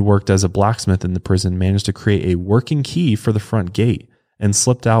man who worked as a blacksmith in the prison managed to create a working key for the front gate and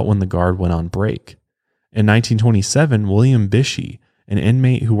slipped out when the guard went on break. In 1927, William Bishey, an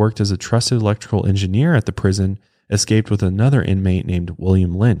inmate who worked as a trusted electrical engineer at the prison, escaped with another inmate named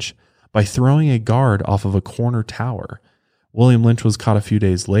William Lynch by throwing a guard off of a corner tower. William Lynch was caught a few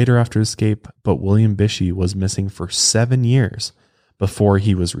days later after escape, but William Bishey was missing for 7 years before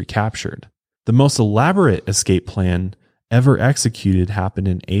he was recaptured. The most elaborate escape plan ever executed happened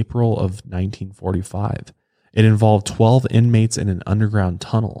in April of 1945. It involved 12 inmates in an underground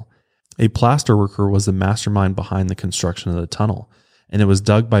tunnel. A plaster worker was the mastermind behind the construction of the tunnel, and it was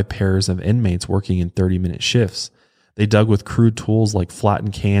dug by pairs of inmates working in 30-minute shifts. They dug with crude tools like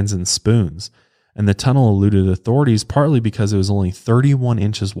flattened cans and spoons, and the tunnel eluded authorities partly because it was only 31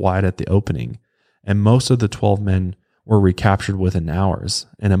 inches wide at the opening, and most of the 12 men were recaptured within hours,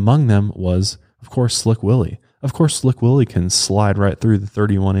 and among them was, of course, Slick Willie. Of course, Slick Willie can slide right through the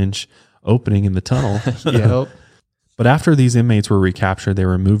 31-inch opening in the tunnel. Yep. But after these inmates were recaptured, they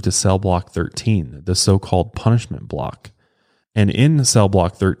were moved to cell block 13, the so-called punishment block. And in cell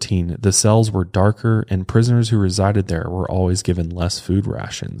block 13, the cells were darker and prisoners who resided there were always given less food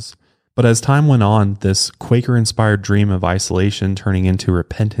rations. But as time went on, this Quaker-inspired dream of isolation turning into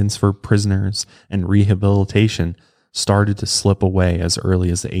repentance for prisoners and rehabilitation started to slip away as early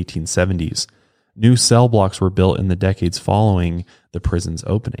as the 1870s. New cell blocks were built in the decades following the prison's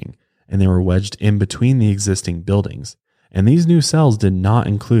opening, and they were wedged in between the existing buildings. And these new cells did not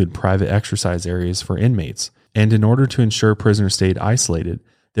include private exercise areas for inmates. And in order to ensure prisoners stayed isolated,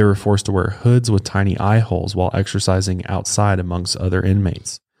 they were forced to wear hoods with tiny eye holes while exercising outside amongst other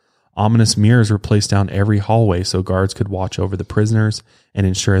inmates. Ominous mirrors were placed down every hallway so guards could watch over the prisoners and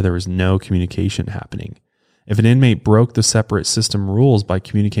ensure there was no communication happening. If an inmate broke the separate system rules by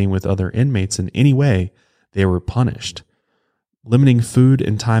communicating with other inmates in any way, they were punished. Limiting food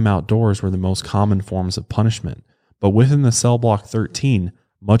and time outdoors were the most common forms of punishment, but within the cell block 13,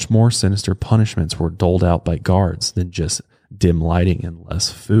 much more sinister punishments were doled out by guards than just dim lighting and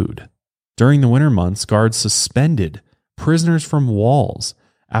less food. During the winter months, guards suspended prisoners from walls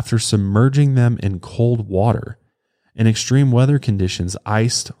after submerging them in cold water. In extreme weather conditions,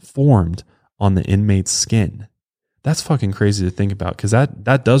 ice formed on the inmate's skin. That's fucking crazy to think about, because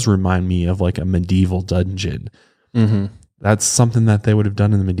that does remind me of like a medieval dungeon. Mm-hmm. That's something that they would have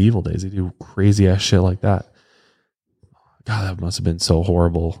done in the medieval days. They do crazy ass shit like that. God, that must have been so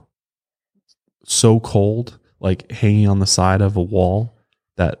horrible. So cold, like hanging on the side of a wall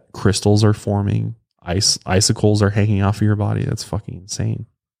that crystals are forming, icicles are hanging off of your body. That's fucking insane.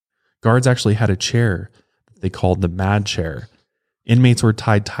 Guards actually had a chair they called the mad chair. Inmates were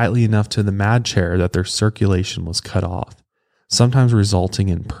tied tightly enough to the mad chair that their circulation was cut off, sometimes resulting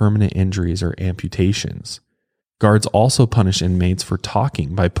in permanent injuries or amputations. Guards also punished inmates for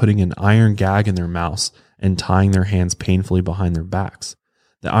talking by putting an iron gag in their mouths and tying their hands painfully behind their backs.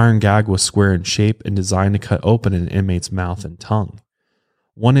 The iron gag was square in shape and designed to cut open an inmate's mouth and tongue.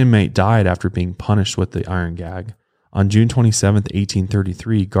 One inmate died after being punished with the iron gag. On June 27,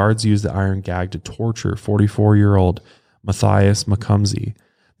 1833, guards used the iron gag to torture 44-year-old Matthias Macumsey.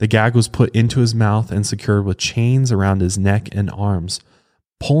 The gag was put into his mouth and secured with chains around his neck and arms,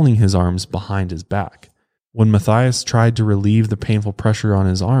 pulling his arms behind his back. When Matthias tried to relieve the painful pressure on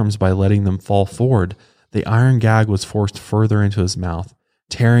his arms by letting them fall forward, the iron gag was forced further into his mouth,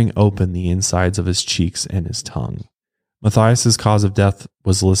 tearing open the insides of his cheeks and his tongue. Matthias's cause of death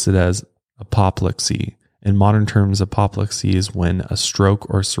was listed as apoplexy. In modern terms, apoplexy is when a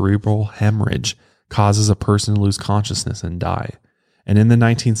stroke or cerebral hemorrhage causes a person to lose consciousness and die. And in the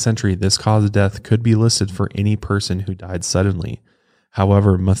 19th century, this cause of death could be listed for any person who died suddenly.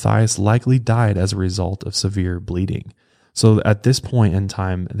 However, Matthias likely died as a result of severe bleeding. So at this point in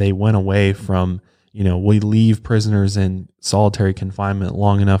time, they went away from, we leave prisoners in solitary confinement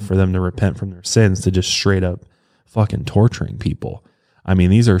long enough for them to repent from their sins to just straight up fucking torturing people. I mean,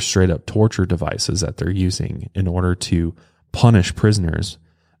 these are straight up torture devices that they're using in order to punish prisoners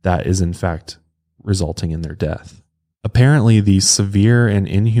that is in fact resulting in their death. Apparently, these severe and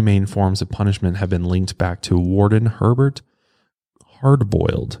inhumane forms of punishment have been linked back to Warden Herbert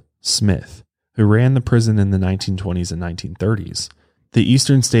Hardboiled Smith, who ran the prison in the 1920s and 1930s. The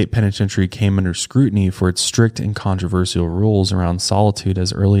Eastern State Penitentiary came under scrutiny for its strict and controversial rules around solitude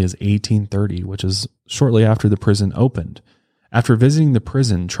as early as 1830, which is shortly after the prison opened. After visiting the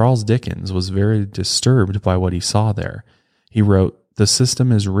prison, Charles Dickens was very disturbed by what he saw there. He wrote, "The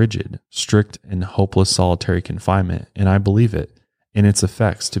system is rigid, strict, and hopeless solitary confinement, and I believe it, in its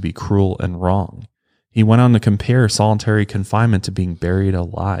effects, to be cruel and wrong." He went on to compare solitary confinement to being buried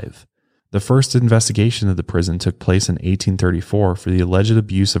alive. The first investigation of the prison took place in 1834 for the alleged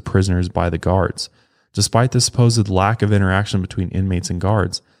abuse of prisoners by the guards. Despite the supposed lack of interaction between inmates and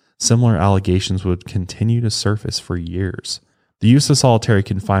guards, similar allegations would continue to surface for years. The use of solitary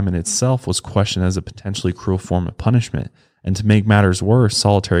confinement itself was questioned as a potentially cruel form of punishment, and to make matters worse,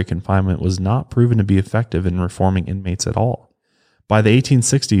 solitary confinement was not proven to be effective in reforming inmates at all. By the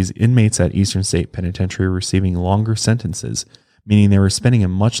 1860s, inmates at Eastern State Penitentiary were receiving longer sentences, meaning they were spending a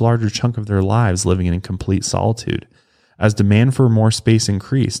much larger chunk of their lives living in complete solitude. As demand for more space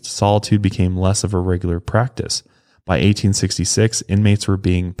increased, solitude became less of a regular practice. By 1866, inmates were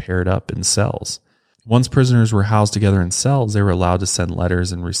being paired up in cells. Once prisoners were housed together in cells, they were allowed to send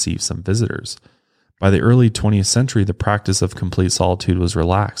letters and receive some visitors. By the early 20th century, the practice of complete solitude was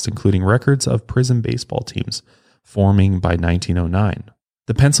relaxed, including records of prison baseball teams forming by 1909.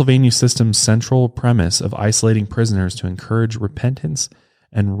 The Pennsylvania system's central premise of isolating prisoners to encourage repentance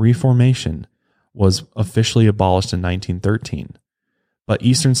and reformation was officially abolished in 1913. But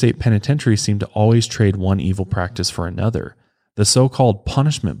Eastern State Penitentiary seemed to always trade one evil practice for another. The so-called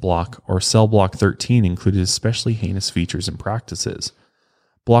punishment block, or cell block 13, included especially heinous features and practices.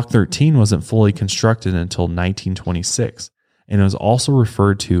 Block 13 wasn't fully constructed until 1926, and it was also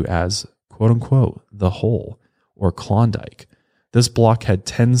referred to as, quote-unquote, the Hole, or Klondike. This block had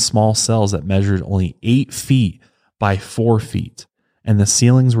 10 small cells that measured only 8 feet by 4 feet, and the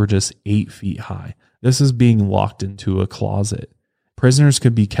ceilings were just 8 feet high. This is being locked into a closet. Prisoners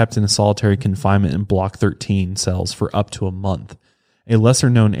could be kept in a solitary confinement in Block 13 cells for up to a month. A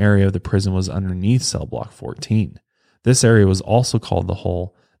lesser-known area of the prison was underneath cell Block 14. This area was also called the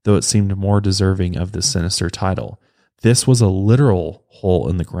Hole, though it seemed more deserving of this sinister title. This was a literal hole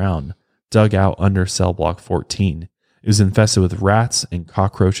in the ground, dug out under cell Block 14. It was infested with rats and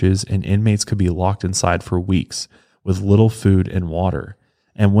cockroaches, and inmates could be locked inside for weeks with little food and water.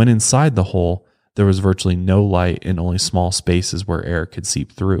 And when inside the hole, there was virtually no light and only small spaces where air could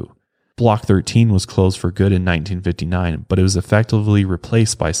seep through. Block 13 was closed for good in 1959, but it was effectively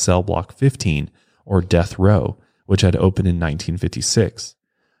replaced by cell Block 15, or Death Row, which had opened in 1956.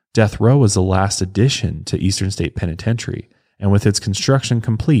 Death Row was the last addition to Eastern State Penitentiary, and with its construction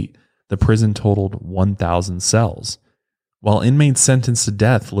complete, the prison totaled 1,000 cells. While inmates sentenced to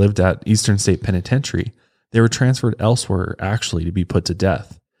death lived at Eastern State Penitentiary, they were transferred elsewhere actually to be put to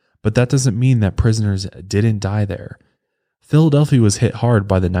death. But that doesn't mean that prisoners didn't die there. Philadelphia was hit hard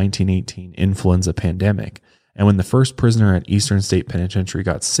by the 1918 influenza pandemic, and when the first prisoner at Eastern State Penitentiary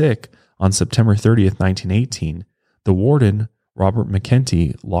got sick on September 30th, 1918, the warden, Robert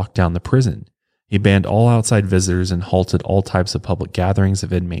McKenty, locked down the prison. He banned all outside visitors and halted all types of public gatherings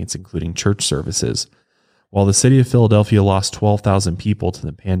of inmates, including church services. While the city of Philadelphia lost 12,000 people to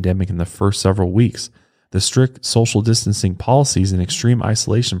the pandemic in the first several weeks, the strict social distancing policies and extreme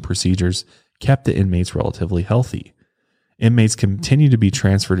isolation procedures kept the inmates relatively healthy. Inmates continued to be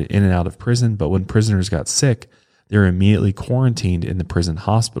transferred in and out of prison, but when prisoners got sick, they were immediately quarantined in the prison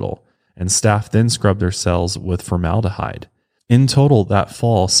hospital, and staff then scrubbed their cells with formaldehyde. In total, that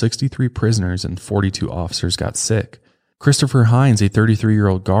fall, 63 prisoners and 42 officers got sick. Christopher Hines, a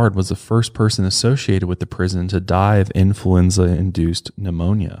 33-year-old guard, was the first person associated with the prison to die of influenza-induced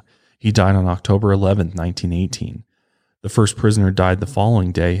pneumonia. He died on October 11, 1918. The first prisoner died the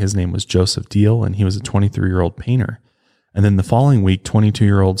following day. His name was Joseph Deal, and he was a 23-year-old painter. And then the following week,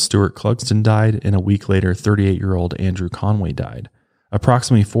 22-year-old Stuart Clugston died, and a week later, 38-year-old Andrew Conway died.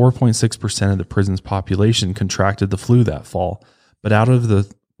 Approximately 4.6% of the prison's population contracted the flu that fall, but out of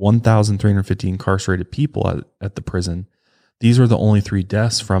the 1,350 incarcerated people at the prison, these were the only 3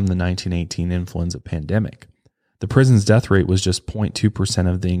 deaths from the 1918 influenza pandemic. The prison's death rate was just 0.2%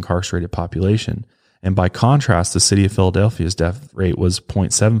 of the incarcerated population, and by contrast, the city of Philadelphia's death rate was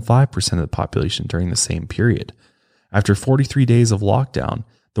 0.75% of the population during the same period. After 43 days of lockdown,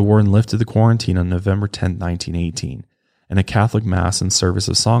 the warden lifted the quarantine on November 10, 1918, and a Catholic Mass and service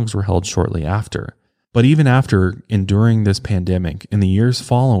of songs were held shortly after. But even after enduring this pandemic, in the years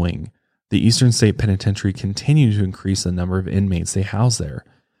following, the Eastern State Penitentiary continued to increase the number of inmates they housed there.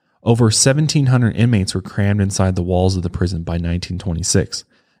 Over 1,700 inmates were crammed inside the walls of the prison by 1926,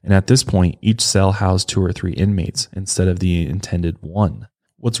 and at this point, each cell housed 2 or 3 inmates instead of the intended 1.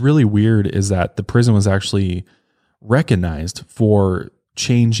 What's really weird is that the prison was actually recognized for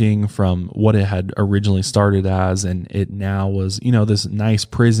changing from what it had originally started as, and it now was, this nice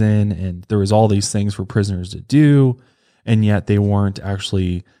prison, and there was all these things for prisoners to do, and yet they weren't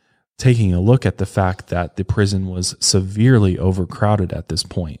actually taking a look at the fact that the prison was severely overcrowded at this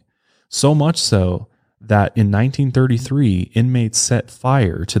point. So much so that in 1933, inmates set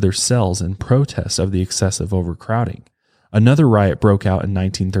fire to their cells in protest of the excessive overcrowding. Another riot broke out in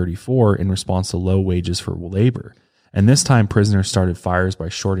 1934 in response to low wages for labor, and this time prisoners started fires by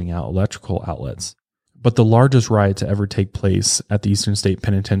shorting out electrical outlets. But the largest riot to ever take place at the Eastern State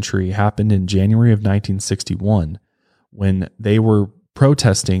Penitentiary happened in January of 1961, when they were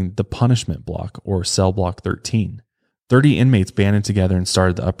protesting the punishment block, or cell block 13. 30 inmates banded together and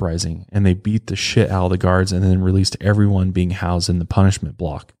started the uprising, and they beat the shit out of the guards and then released everyone being housed in the punishment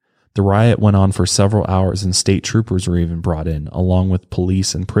block. The riot went on for several hours, and state troopers were even brought in, along with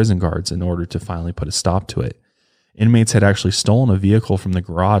police and prison guards, in order to finally put a stop to it. Inmates had actually stolen a vehicle from the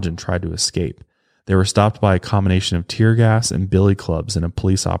garage and tried to escape. They were stopped by a combination of tear gas and billy clubs in a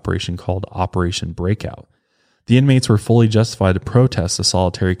police operation called Operation Breakout. The inmates were fully justified to protest the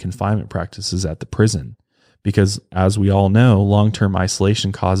solitary confinement practices at the prison because, as we all know, long-term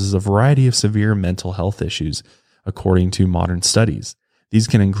isolation causes a variety of severe mental health issues, according to modern studies. These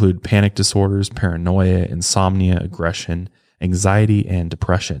can include panic disorders, paranoia, insomnia, aggression, anxiety, and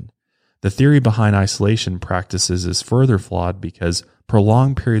depression. The theory behind isolation practices is further flawed because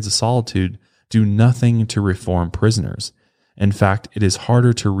prolonged periods of solitude do nothing to reform prisoners. In fact, it is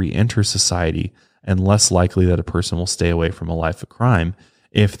harder to re-enter society and less likely that a person will stay away from a life of crime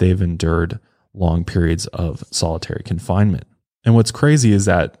if they've endured long periods of solitary confinement. And what's crazy is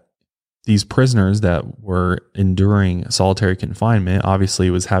that these prisoners that were enduring solitary confinement obviously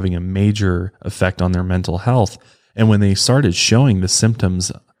was having a major effect on their mental health. And when they started showing the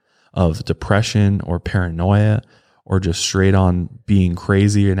symptoms of depression or paranoia or just straight on being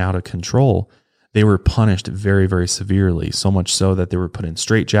crazy and out of control, they were punished very, very severely. So much so that they were put in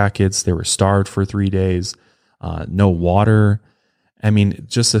straitjackets. They were starved for 3 days, no water. I mean,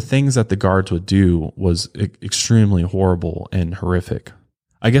 just the things that the guards would do was extremely horrible and horrific.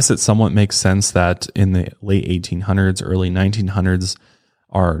 I guess it somewhat makes sense that in the late 1800s, early 1900s,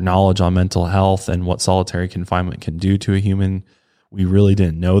 our knowledge on mental health and what solitary confinement can do to a human, we really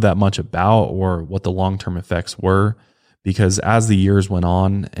didn't know that much about or what the long-term effects were, because as the years went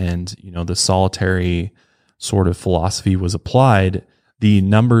on and, the solitary sort of philosophy was applied, the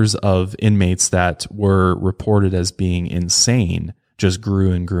numbers of inmates that were reported as being insane just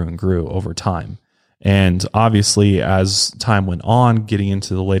grew and grew and grew over time. And obviously, as time went on, getting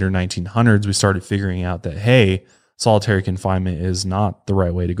into the later 1900s, we started figuring out that, hey, solitary confinement is not the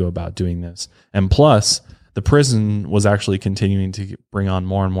right way to go about doing this. And plus, the prison was actually continuing to bring on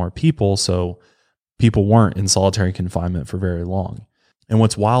more and more people, so people weren't in solitary confinement for very long. And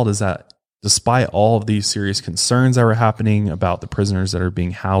what's wild is that despite all of these serious concerns that were happening about the prisoners that are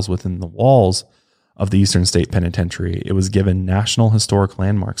being housed within the walls of the Eastern State Penitentiary, it was given National Historic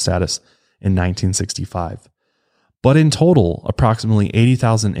Landmark status in 1965. But in total, approximately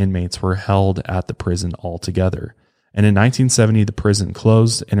 80,000 inmates were held at the prison altogether. And in 1970, the prison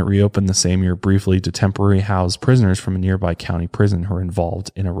closed and it reopened the same year briefly to temporarily house prisoners from a nearby county prison who were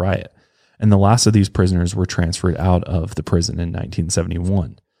involved in a riot. And the last of these prisoners were transferred out of the prison in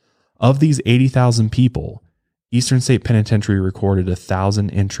 1971. Of these 80,000 people, Eastern State Penitentiary recorded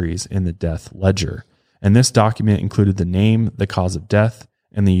 1,000 entries in the death ledger. And this document included the name, the cause of death,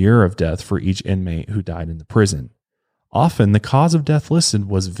 and the year of death for each inmate who died in the prison. Often, the cause of death listed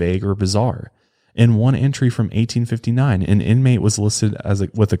was vague or bizarre. In one entry from 1859, an inmate was listed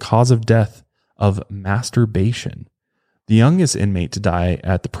with a cause of death of masturbation. The youngest inmate to die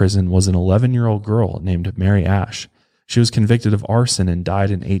at the prison was an 11-year-old girl named Mary Ash. She was convicted of arson and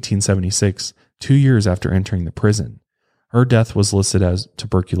died in 1876, 2 years after entering the prison. Her death was listed as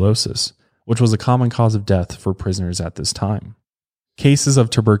tuberculosis, which was a common cause of death for prisoners at this time. Cases of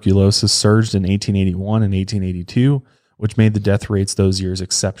tuberculosis surged in 1881 and 1882, which made the death rates those years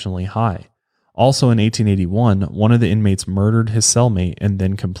exceptionally high. Also in 1881, one of the inmates murdered his cellmate and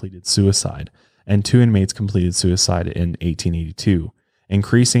then completed suicide, and 2 inmates completed suicide in 1882,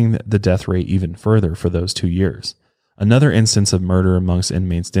 increasing the death rate even further for those 2 years. Another instance of murder amongst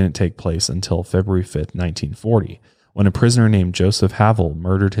inmates didn't take place until February 5, 1940, when a prisoner named Joseph Havel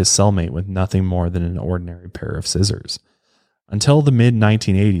murdered his cellmate with nothing more than an ordinary pair of scissors. Until the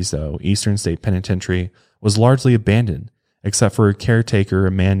mid-1980s, though, Eastern State Penitentiary was largely abandoned, except for a caretaker,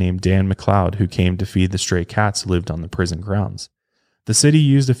 a man named Dan McLeod, who came to feed the stray cats who lived on the prison grounds. The city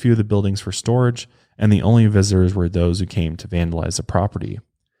used a few of the buildings for storage, and the only visitors were those who came to vandalize the property.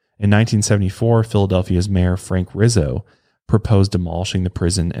 In 1974, Philadelphia's Mayor Frank Rizzo proposed demolishing the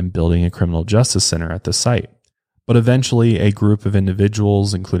prison and building a criminal justice center at the site. But eventually, a group of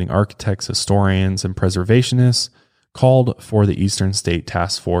individuals, including architects, historians, and preservationists, called for the Eastern State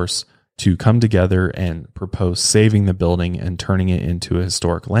Task Force to come together and propose saving the building and turning it into a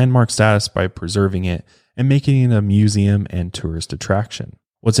historic landmark status by preserving it and making it a museum and tourist attraction.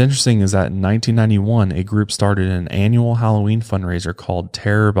 What's interesting is that in 1991, a group started an annual Halloween fundraiser called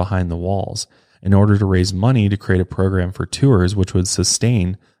Terror Behind the Walls in order to raise money to create a program for tours which would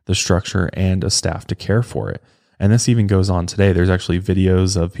sustain the structure and a staff to care for it. And this even goes on today. There's actually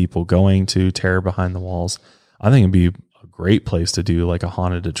videos of people going to Terror Behind the Walls. I think it'd be a great place to do like a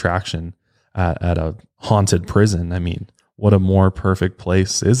haunted attraction at a haunted prison. I mean, what a more perfect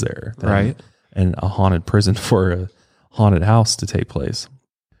place is there than and a haunted prison for a haunted house to take place.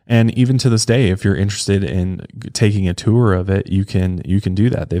 And even to this day, if you're interested in taking a tour of it, you can do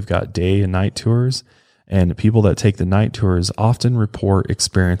that. They've got day and night tours, and people that take the night tours often report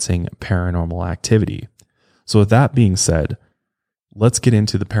experiencing paranormal activity. So with that being said, let's get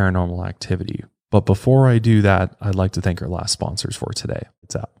into the paranormal activity. But before I do that, I'd like to thank our last sponsors for today.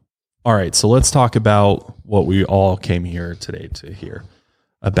 It's out. All right, so let's talk about what we all came here today to hear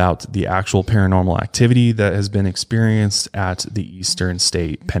about the actual paranormal activity that has been experienced at the Eastern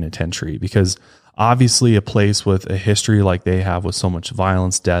State Penitentiary, because obviously a place with a history like they have with so much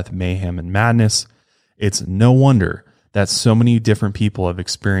violence, death, mayhem, and madness, it's no wonder that so many different people have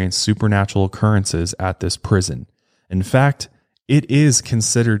experienced supernatural occurrences at this prison. In fact, it is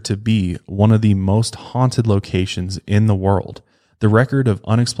considered to be one of the most haunted locations in the world. The record of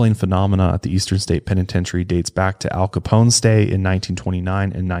unexplained phenomena at the Eastern State Penitentiary dates back to Al Capone's stay in 1929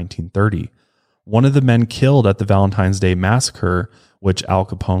 and 1930. One of the men killed at the Valentine's Day Massacre, which Al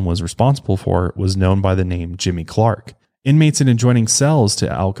Capone was responsible for, was known by the name Jimmy Clark. Inmates in adjoining cells to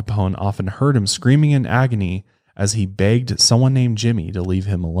Al Capone often heard him screaming in agony as he begged someone named Jimmy to leave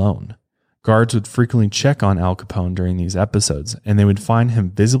him alone. Guards would frequently check on Al Capone during these episodes, and they would find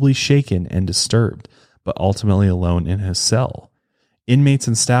him visibly shaken and disturbed, but ultimately alone in his cell. Inmates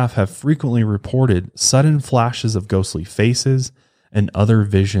and staff have frequently reported sudden flashes of ghostly faces and other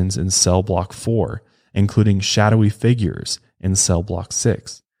visions in cell block 4, including shadowy figures in cell block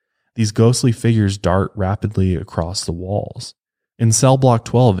 6. These ghostly figures dart rapidly across the walls. In cell block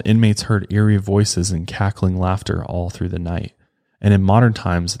 12, inmates heard eerie voices and cackling laughter all through the night. And in modern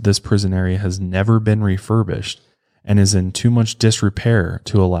times, this prison area has never been refurbished and is in too much disrepair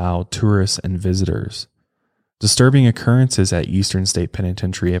to allow tourists and visitors. Disturbing occurrences at Eastern State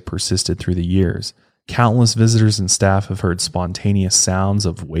Penitentiary have persisted through the years. Countless visitors and staff have heard spontaneous sounds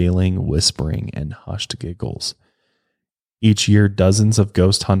of wailing, whispering, and hushed giggles. Each year, dozens of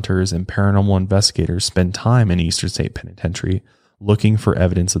ghost hunters and paranormal investigators spend time in Eastern State Penitentiary looking for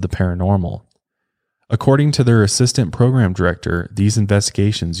evidence of the paranormal. According to their assistant program director, these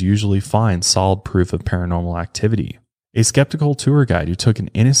investigations usually find solid proof of paranormal activity. A skeptical tour guide who took an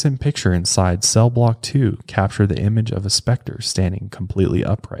innocent picture inside cell block 2 captured the image of a specter standing completely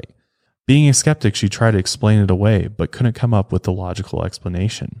upright. Being a skeptic, she tried to explain it away, but couldn't come up with a logical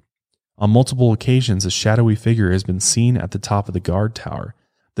explanation. On multiple occasions, a shadowy figure has been seen at the top of the guard tower.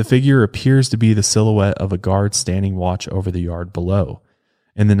 The figure appears to be the silhouette of a guard standing watch over the yard below.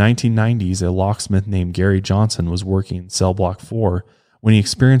 In the 1990s, a locksmith named Gary Johnson was working in cell block 4 when he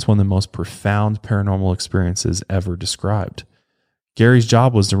experienced one of the most profound paranormal experiences ever described. Gary's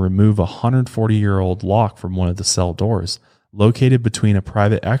job was to remove a 140-year-old lock from one of the cell doors, located between a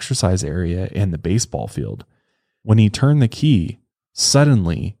private exercise area and the baseball field. When he turned the key,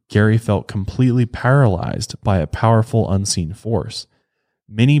 suddenly, Gary felt completely paralyzed by a powerful unseen force.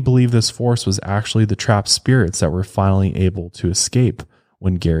 Many believe this force was actually the trapped spirits that were finally able to escape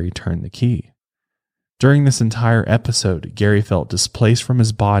when Gary turned the key. During this entire episode, Gary felt displaced from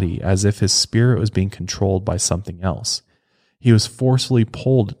his body as if his spirit was being controlled by something else. He was forcefully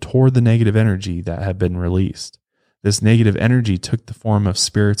pulled toward the negative energy that had been released. This negative energy took the form of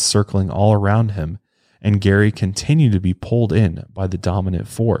spirits circling all around him, and Gary continued to be pulled in by the dominant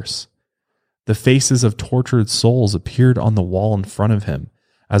force. The faces of tortured souls appeared on the wall in front of him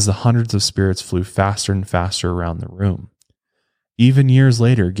as the hundreds of spirits flew faster and faster around the room. Even years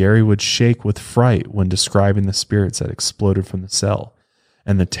later, Gary would shake with fright when describing the spirits that exploded from the cell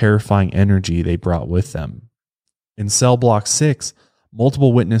and the terrifying energy they brought with them. In cell block 6,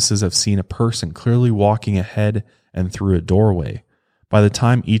 multiple witnesses have seen a person clearly walking ahead and through a doorway. By the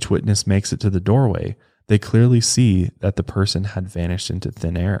time each witness makes it to the doorway, they clearly see that the person had vanished into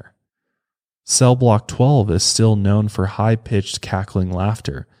thin air. Cell block 12 is still known for high-pitched cackling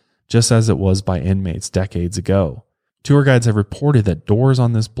laughter, just as it was by inmates decades ago. Tour guides have reported that doors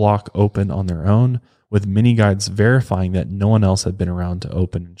on this block opened on their own, with many guides verifying that no one else had been around to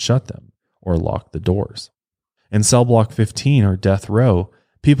open and shut them or lock the doors. In cell block 15, or death row,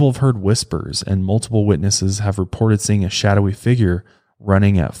 people have heard whispers, and multiple witnesses have reported seeing a shadowy figure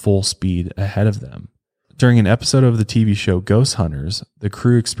running at full speed ahead of them. During an episode of the TV show Ghost Hunters, the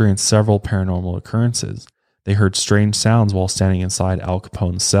crew experienced several paranormal occurrences. They heard strange sounds while standing inside Al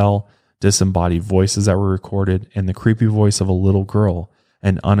Capone's cell, disembodied voices that were recorded, and the creepy voice of a little girl,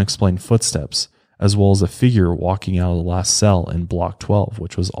 and unexplained footsteps, as well as a figure walking out of the last cell in Block 12,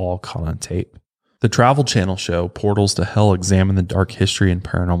 which was all caught on tape. The Travel Channel show Portals to Hell examined the dark history and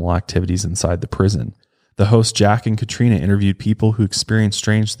paranormal activities inside the prison. The hosts Jack and Katrina interviewed people who experienced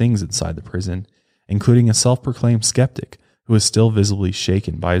strange things inside the prison, including a self-proclaimed skeptic who was still visibly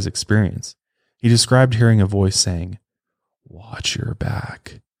shaken by his experience. He described hearing a voice saying, "Watch your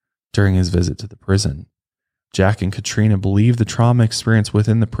back," during his visit to the prison. Jack and Katrina believe the trauma experienced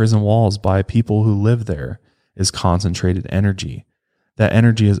within the prison walls by people who live there is concentrated energy. That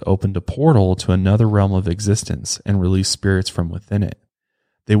energy has opened a portal to another realm of existence and released spirits from within it.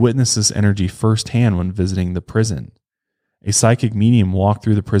 They witnessed this energy firsthand when visiting the prison. A psychic medium walked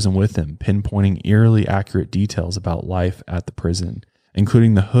through the prison with them, pinpointing eerily accurate details about life at the prison,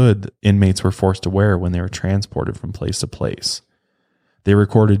 including the hood inmates were forced to wear when they were transported from place to place. They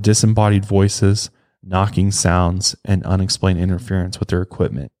recorded disembodied voices, knocking sounds, and unexplained interference with their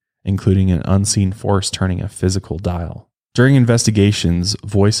equipment, including an unseen force turning a physical dial. During investigations,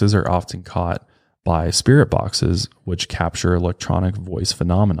 voices are often caught by spirit boxes, which capture electronic voice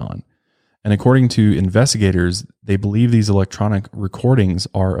phenomenon. And according to investigators, they believe these electronic recordings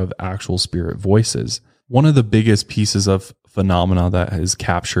are of actual spirit voices. One of the biggest pieces of phenomena that is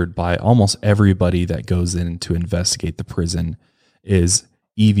captured by almost everybody that goes in to investigate the prison is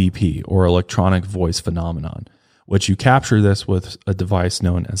EVP, or electronic voice phenomenon, which you capture this with a device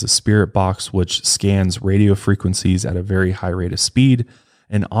known as a spirit box, which scans radio frequencies at a very high rate of speed.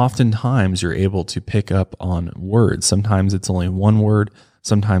 And oftentimes you're able to pick up on words. Sometimes it's only one word.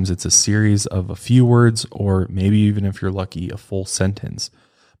 Sometimes it's a series of a few words, or maybe even if you're lucky, a full sentence.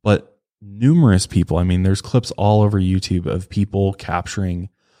 But numerous people, I mean, there's clips all over YouTube of people capturing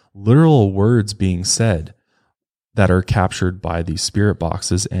literal words being said that are captured by these spirit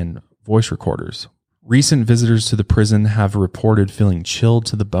boxes and voice recorders. Recent visitors to the prison have reported feeling chilled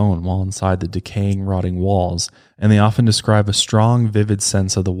to the bone while inside the decaying, rotting walls, and they often describe a strong, vivid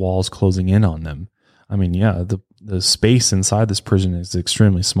sense of the walls closing in on them. I mean, yeah, the space inside this prison is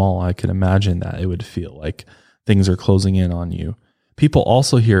extremely small. I can imagine that it would feel like things are closing in on you. People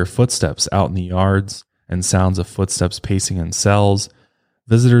also hear footsteps out in the yards and sounds of footsteps pacing in cells.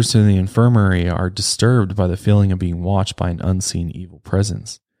 Visitors to the infirmary are disturbed by the feeling of being watched by an unseen evil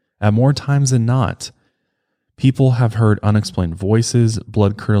presence. At more times than not, people have heard unexplained voices,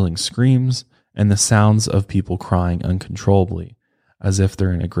 blood-curdling screams, and the sounds of people crying uncontrollably, as if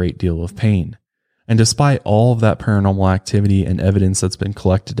they're in a great deal of pain. And despite all of that paranormal activity and evidence that's been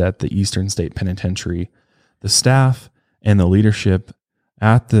collected at the Eastern State Penitentiary, the staff and the leadership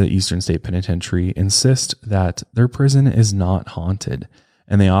at the Eastern State Penitentiary insist that their prison is not haunted.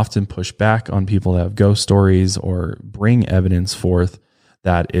 And they often push back on people that have ghost stories or bring evidence forth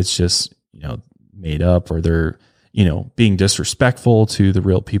that it's just, made up, or they're, being disrespectful to the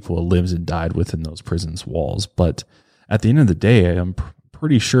real people who lived and died within those prisons' walls. But at the end of the day, I'm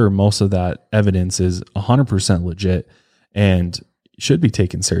pretty sure most of that evidence is 100% legit and should be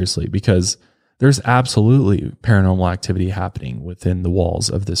taken seriously, because there's absolutely paranormal activity happening within the walls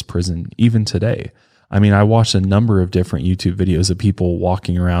of this prison, even today. I mean, I watched a number of different YouTube videos of people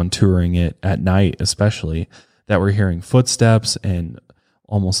walking around touring it at night, especially, that were hearing footsteps and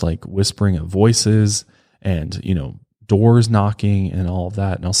almost like whispering of voices and, doors knocking and all of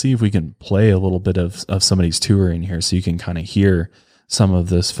that. And I'll see if we can play a little bit of somebody's tour in here so you can kind of hear some of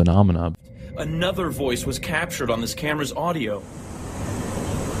this phenomena. Another voice was captured on this camera's audio.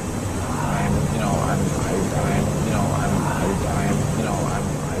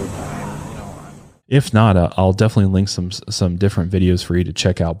 If not, I'll definitely link some different videos for you to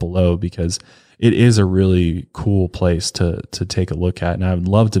check out below, because it is a really cool place to take a look at. And I would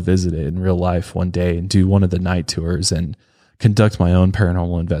love to visit it in real life one day and do one of the night tours and conduct my own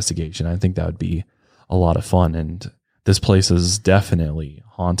paranormal investigation. I think that would be a lot of fun. And this place is definitely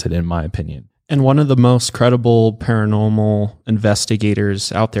haunted, in my opinion. And one of the most credible paranormal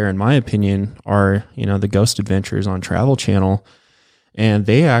investigators out there, in my opinion, are, the Ghost Adventures on Travel Channel. And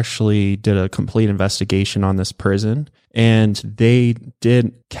they actually did a complete investigation on this prison, and they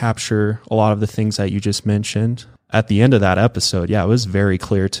did capture a lot of the things that you just mentioned. At the end of that episode, it was very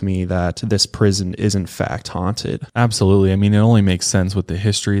clear to me that this prison is in fact haunted. Absolutely. I mean, it only makes sense with the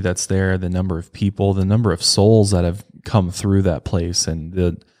history that's there, the number of people, the number of souls that have come through that place, and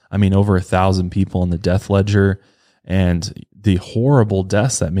over 1,000 people in the death ledger, and the horrible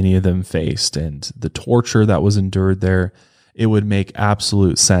deaths that many of them faced, and the torture that was endured there. It would make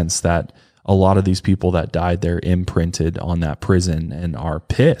absolute sense that a lot of these people that died there imprinted on that prison and are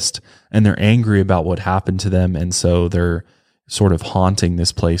pissed, and they're angry about what happened to them. And so they're sort of haunting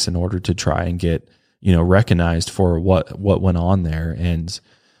this place in order to try and get, recognized for what went on there. And,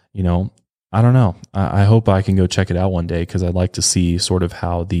 I don't know. I hope I can go check it out one day, because I'd like to see sort of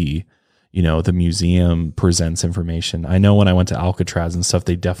how the museum presents information. I know when I went to Alcatraz and stuff,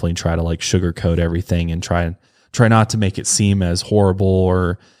 they definitely try to like sugarcoat everything and try not to make it seem as horrible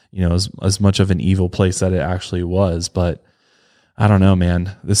or, as much of an evil place that it actually was. But I don't know,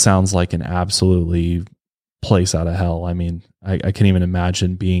 man, this sounds like an absolutely place out of hell. I mean, I can't even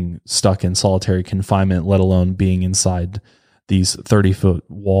imagine being stuck in solitary confinement, let alone being inside these 30-foot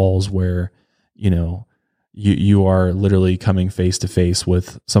walls where, you know, you are literally coming face to face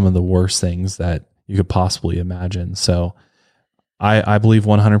with some of the worst things that you could possibly imagine. So I believe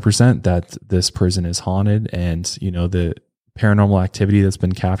 100% that this prison is haunted, and, you know, the paranormal activity that's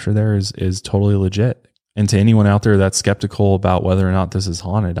been captured there is totally legit. And to anyone out there that's skeptical about whether or not this is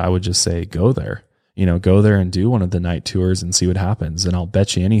haunted, I would just say, go there, you know, go there and do one of the night tours and see what happens. And I'll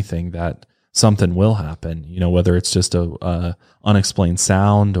bet you anything that something will happen, you know, whether it's just a unexplained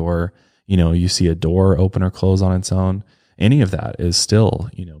sound, or, you know, you see a door open or close on its own. Any of that is still,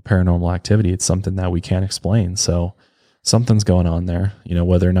 you know, paranormal activity. It's something that we can't explain. So something's going on there, you know,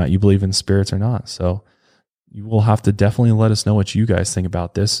 whether or not you believe in spirits or not. So you will have to definitely let us know what you guys think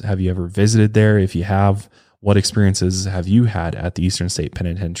about this. Have you ever visited there? If you have, what experiences have you had at the Eastern State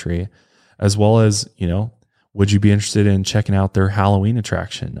Penitentiary? As well as, you know, would you be interested in checking out their Halloween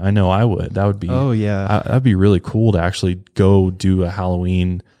attraction? I know I would. That would be, oh yeah, that'd be really cool to actually go do a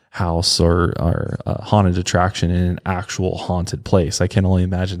Halloween house or a haunted attraction in an actual haunted place. I can only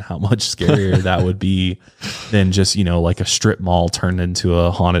imagine how much scarier that would be than just, you know, like a strip mall turned into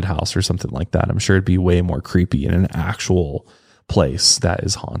a haunted house or something like that. I'm sure it'd be way more creepy in an actual place that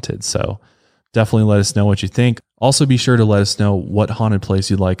is haunted. So definitely let us know what you think. Also, be sure to let us know what haunted place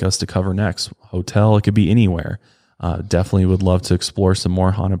you'd like us to cover next. Hotel, it could be anywhere. Definitely would love to explore some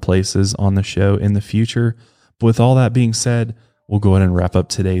more haunted places on the show in the future. But with all that being said, we'll go ahead and wrap up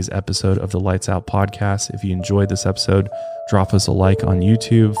today's episode of the Lights Out podcast. If you enjoyed this episode, drop us a like on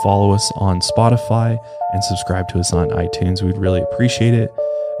YouTube, follow us on Spotify, and subscribe to us on iTunes. We'd really appreciate it.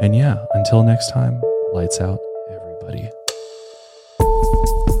 And yeah, until next time, lights out.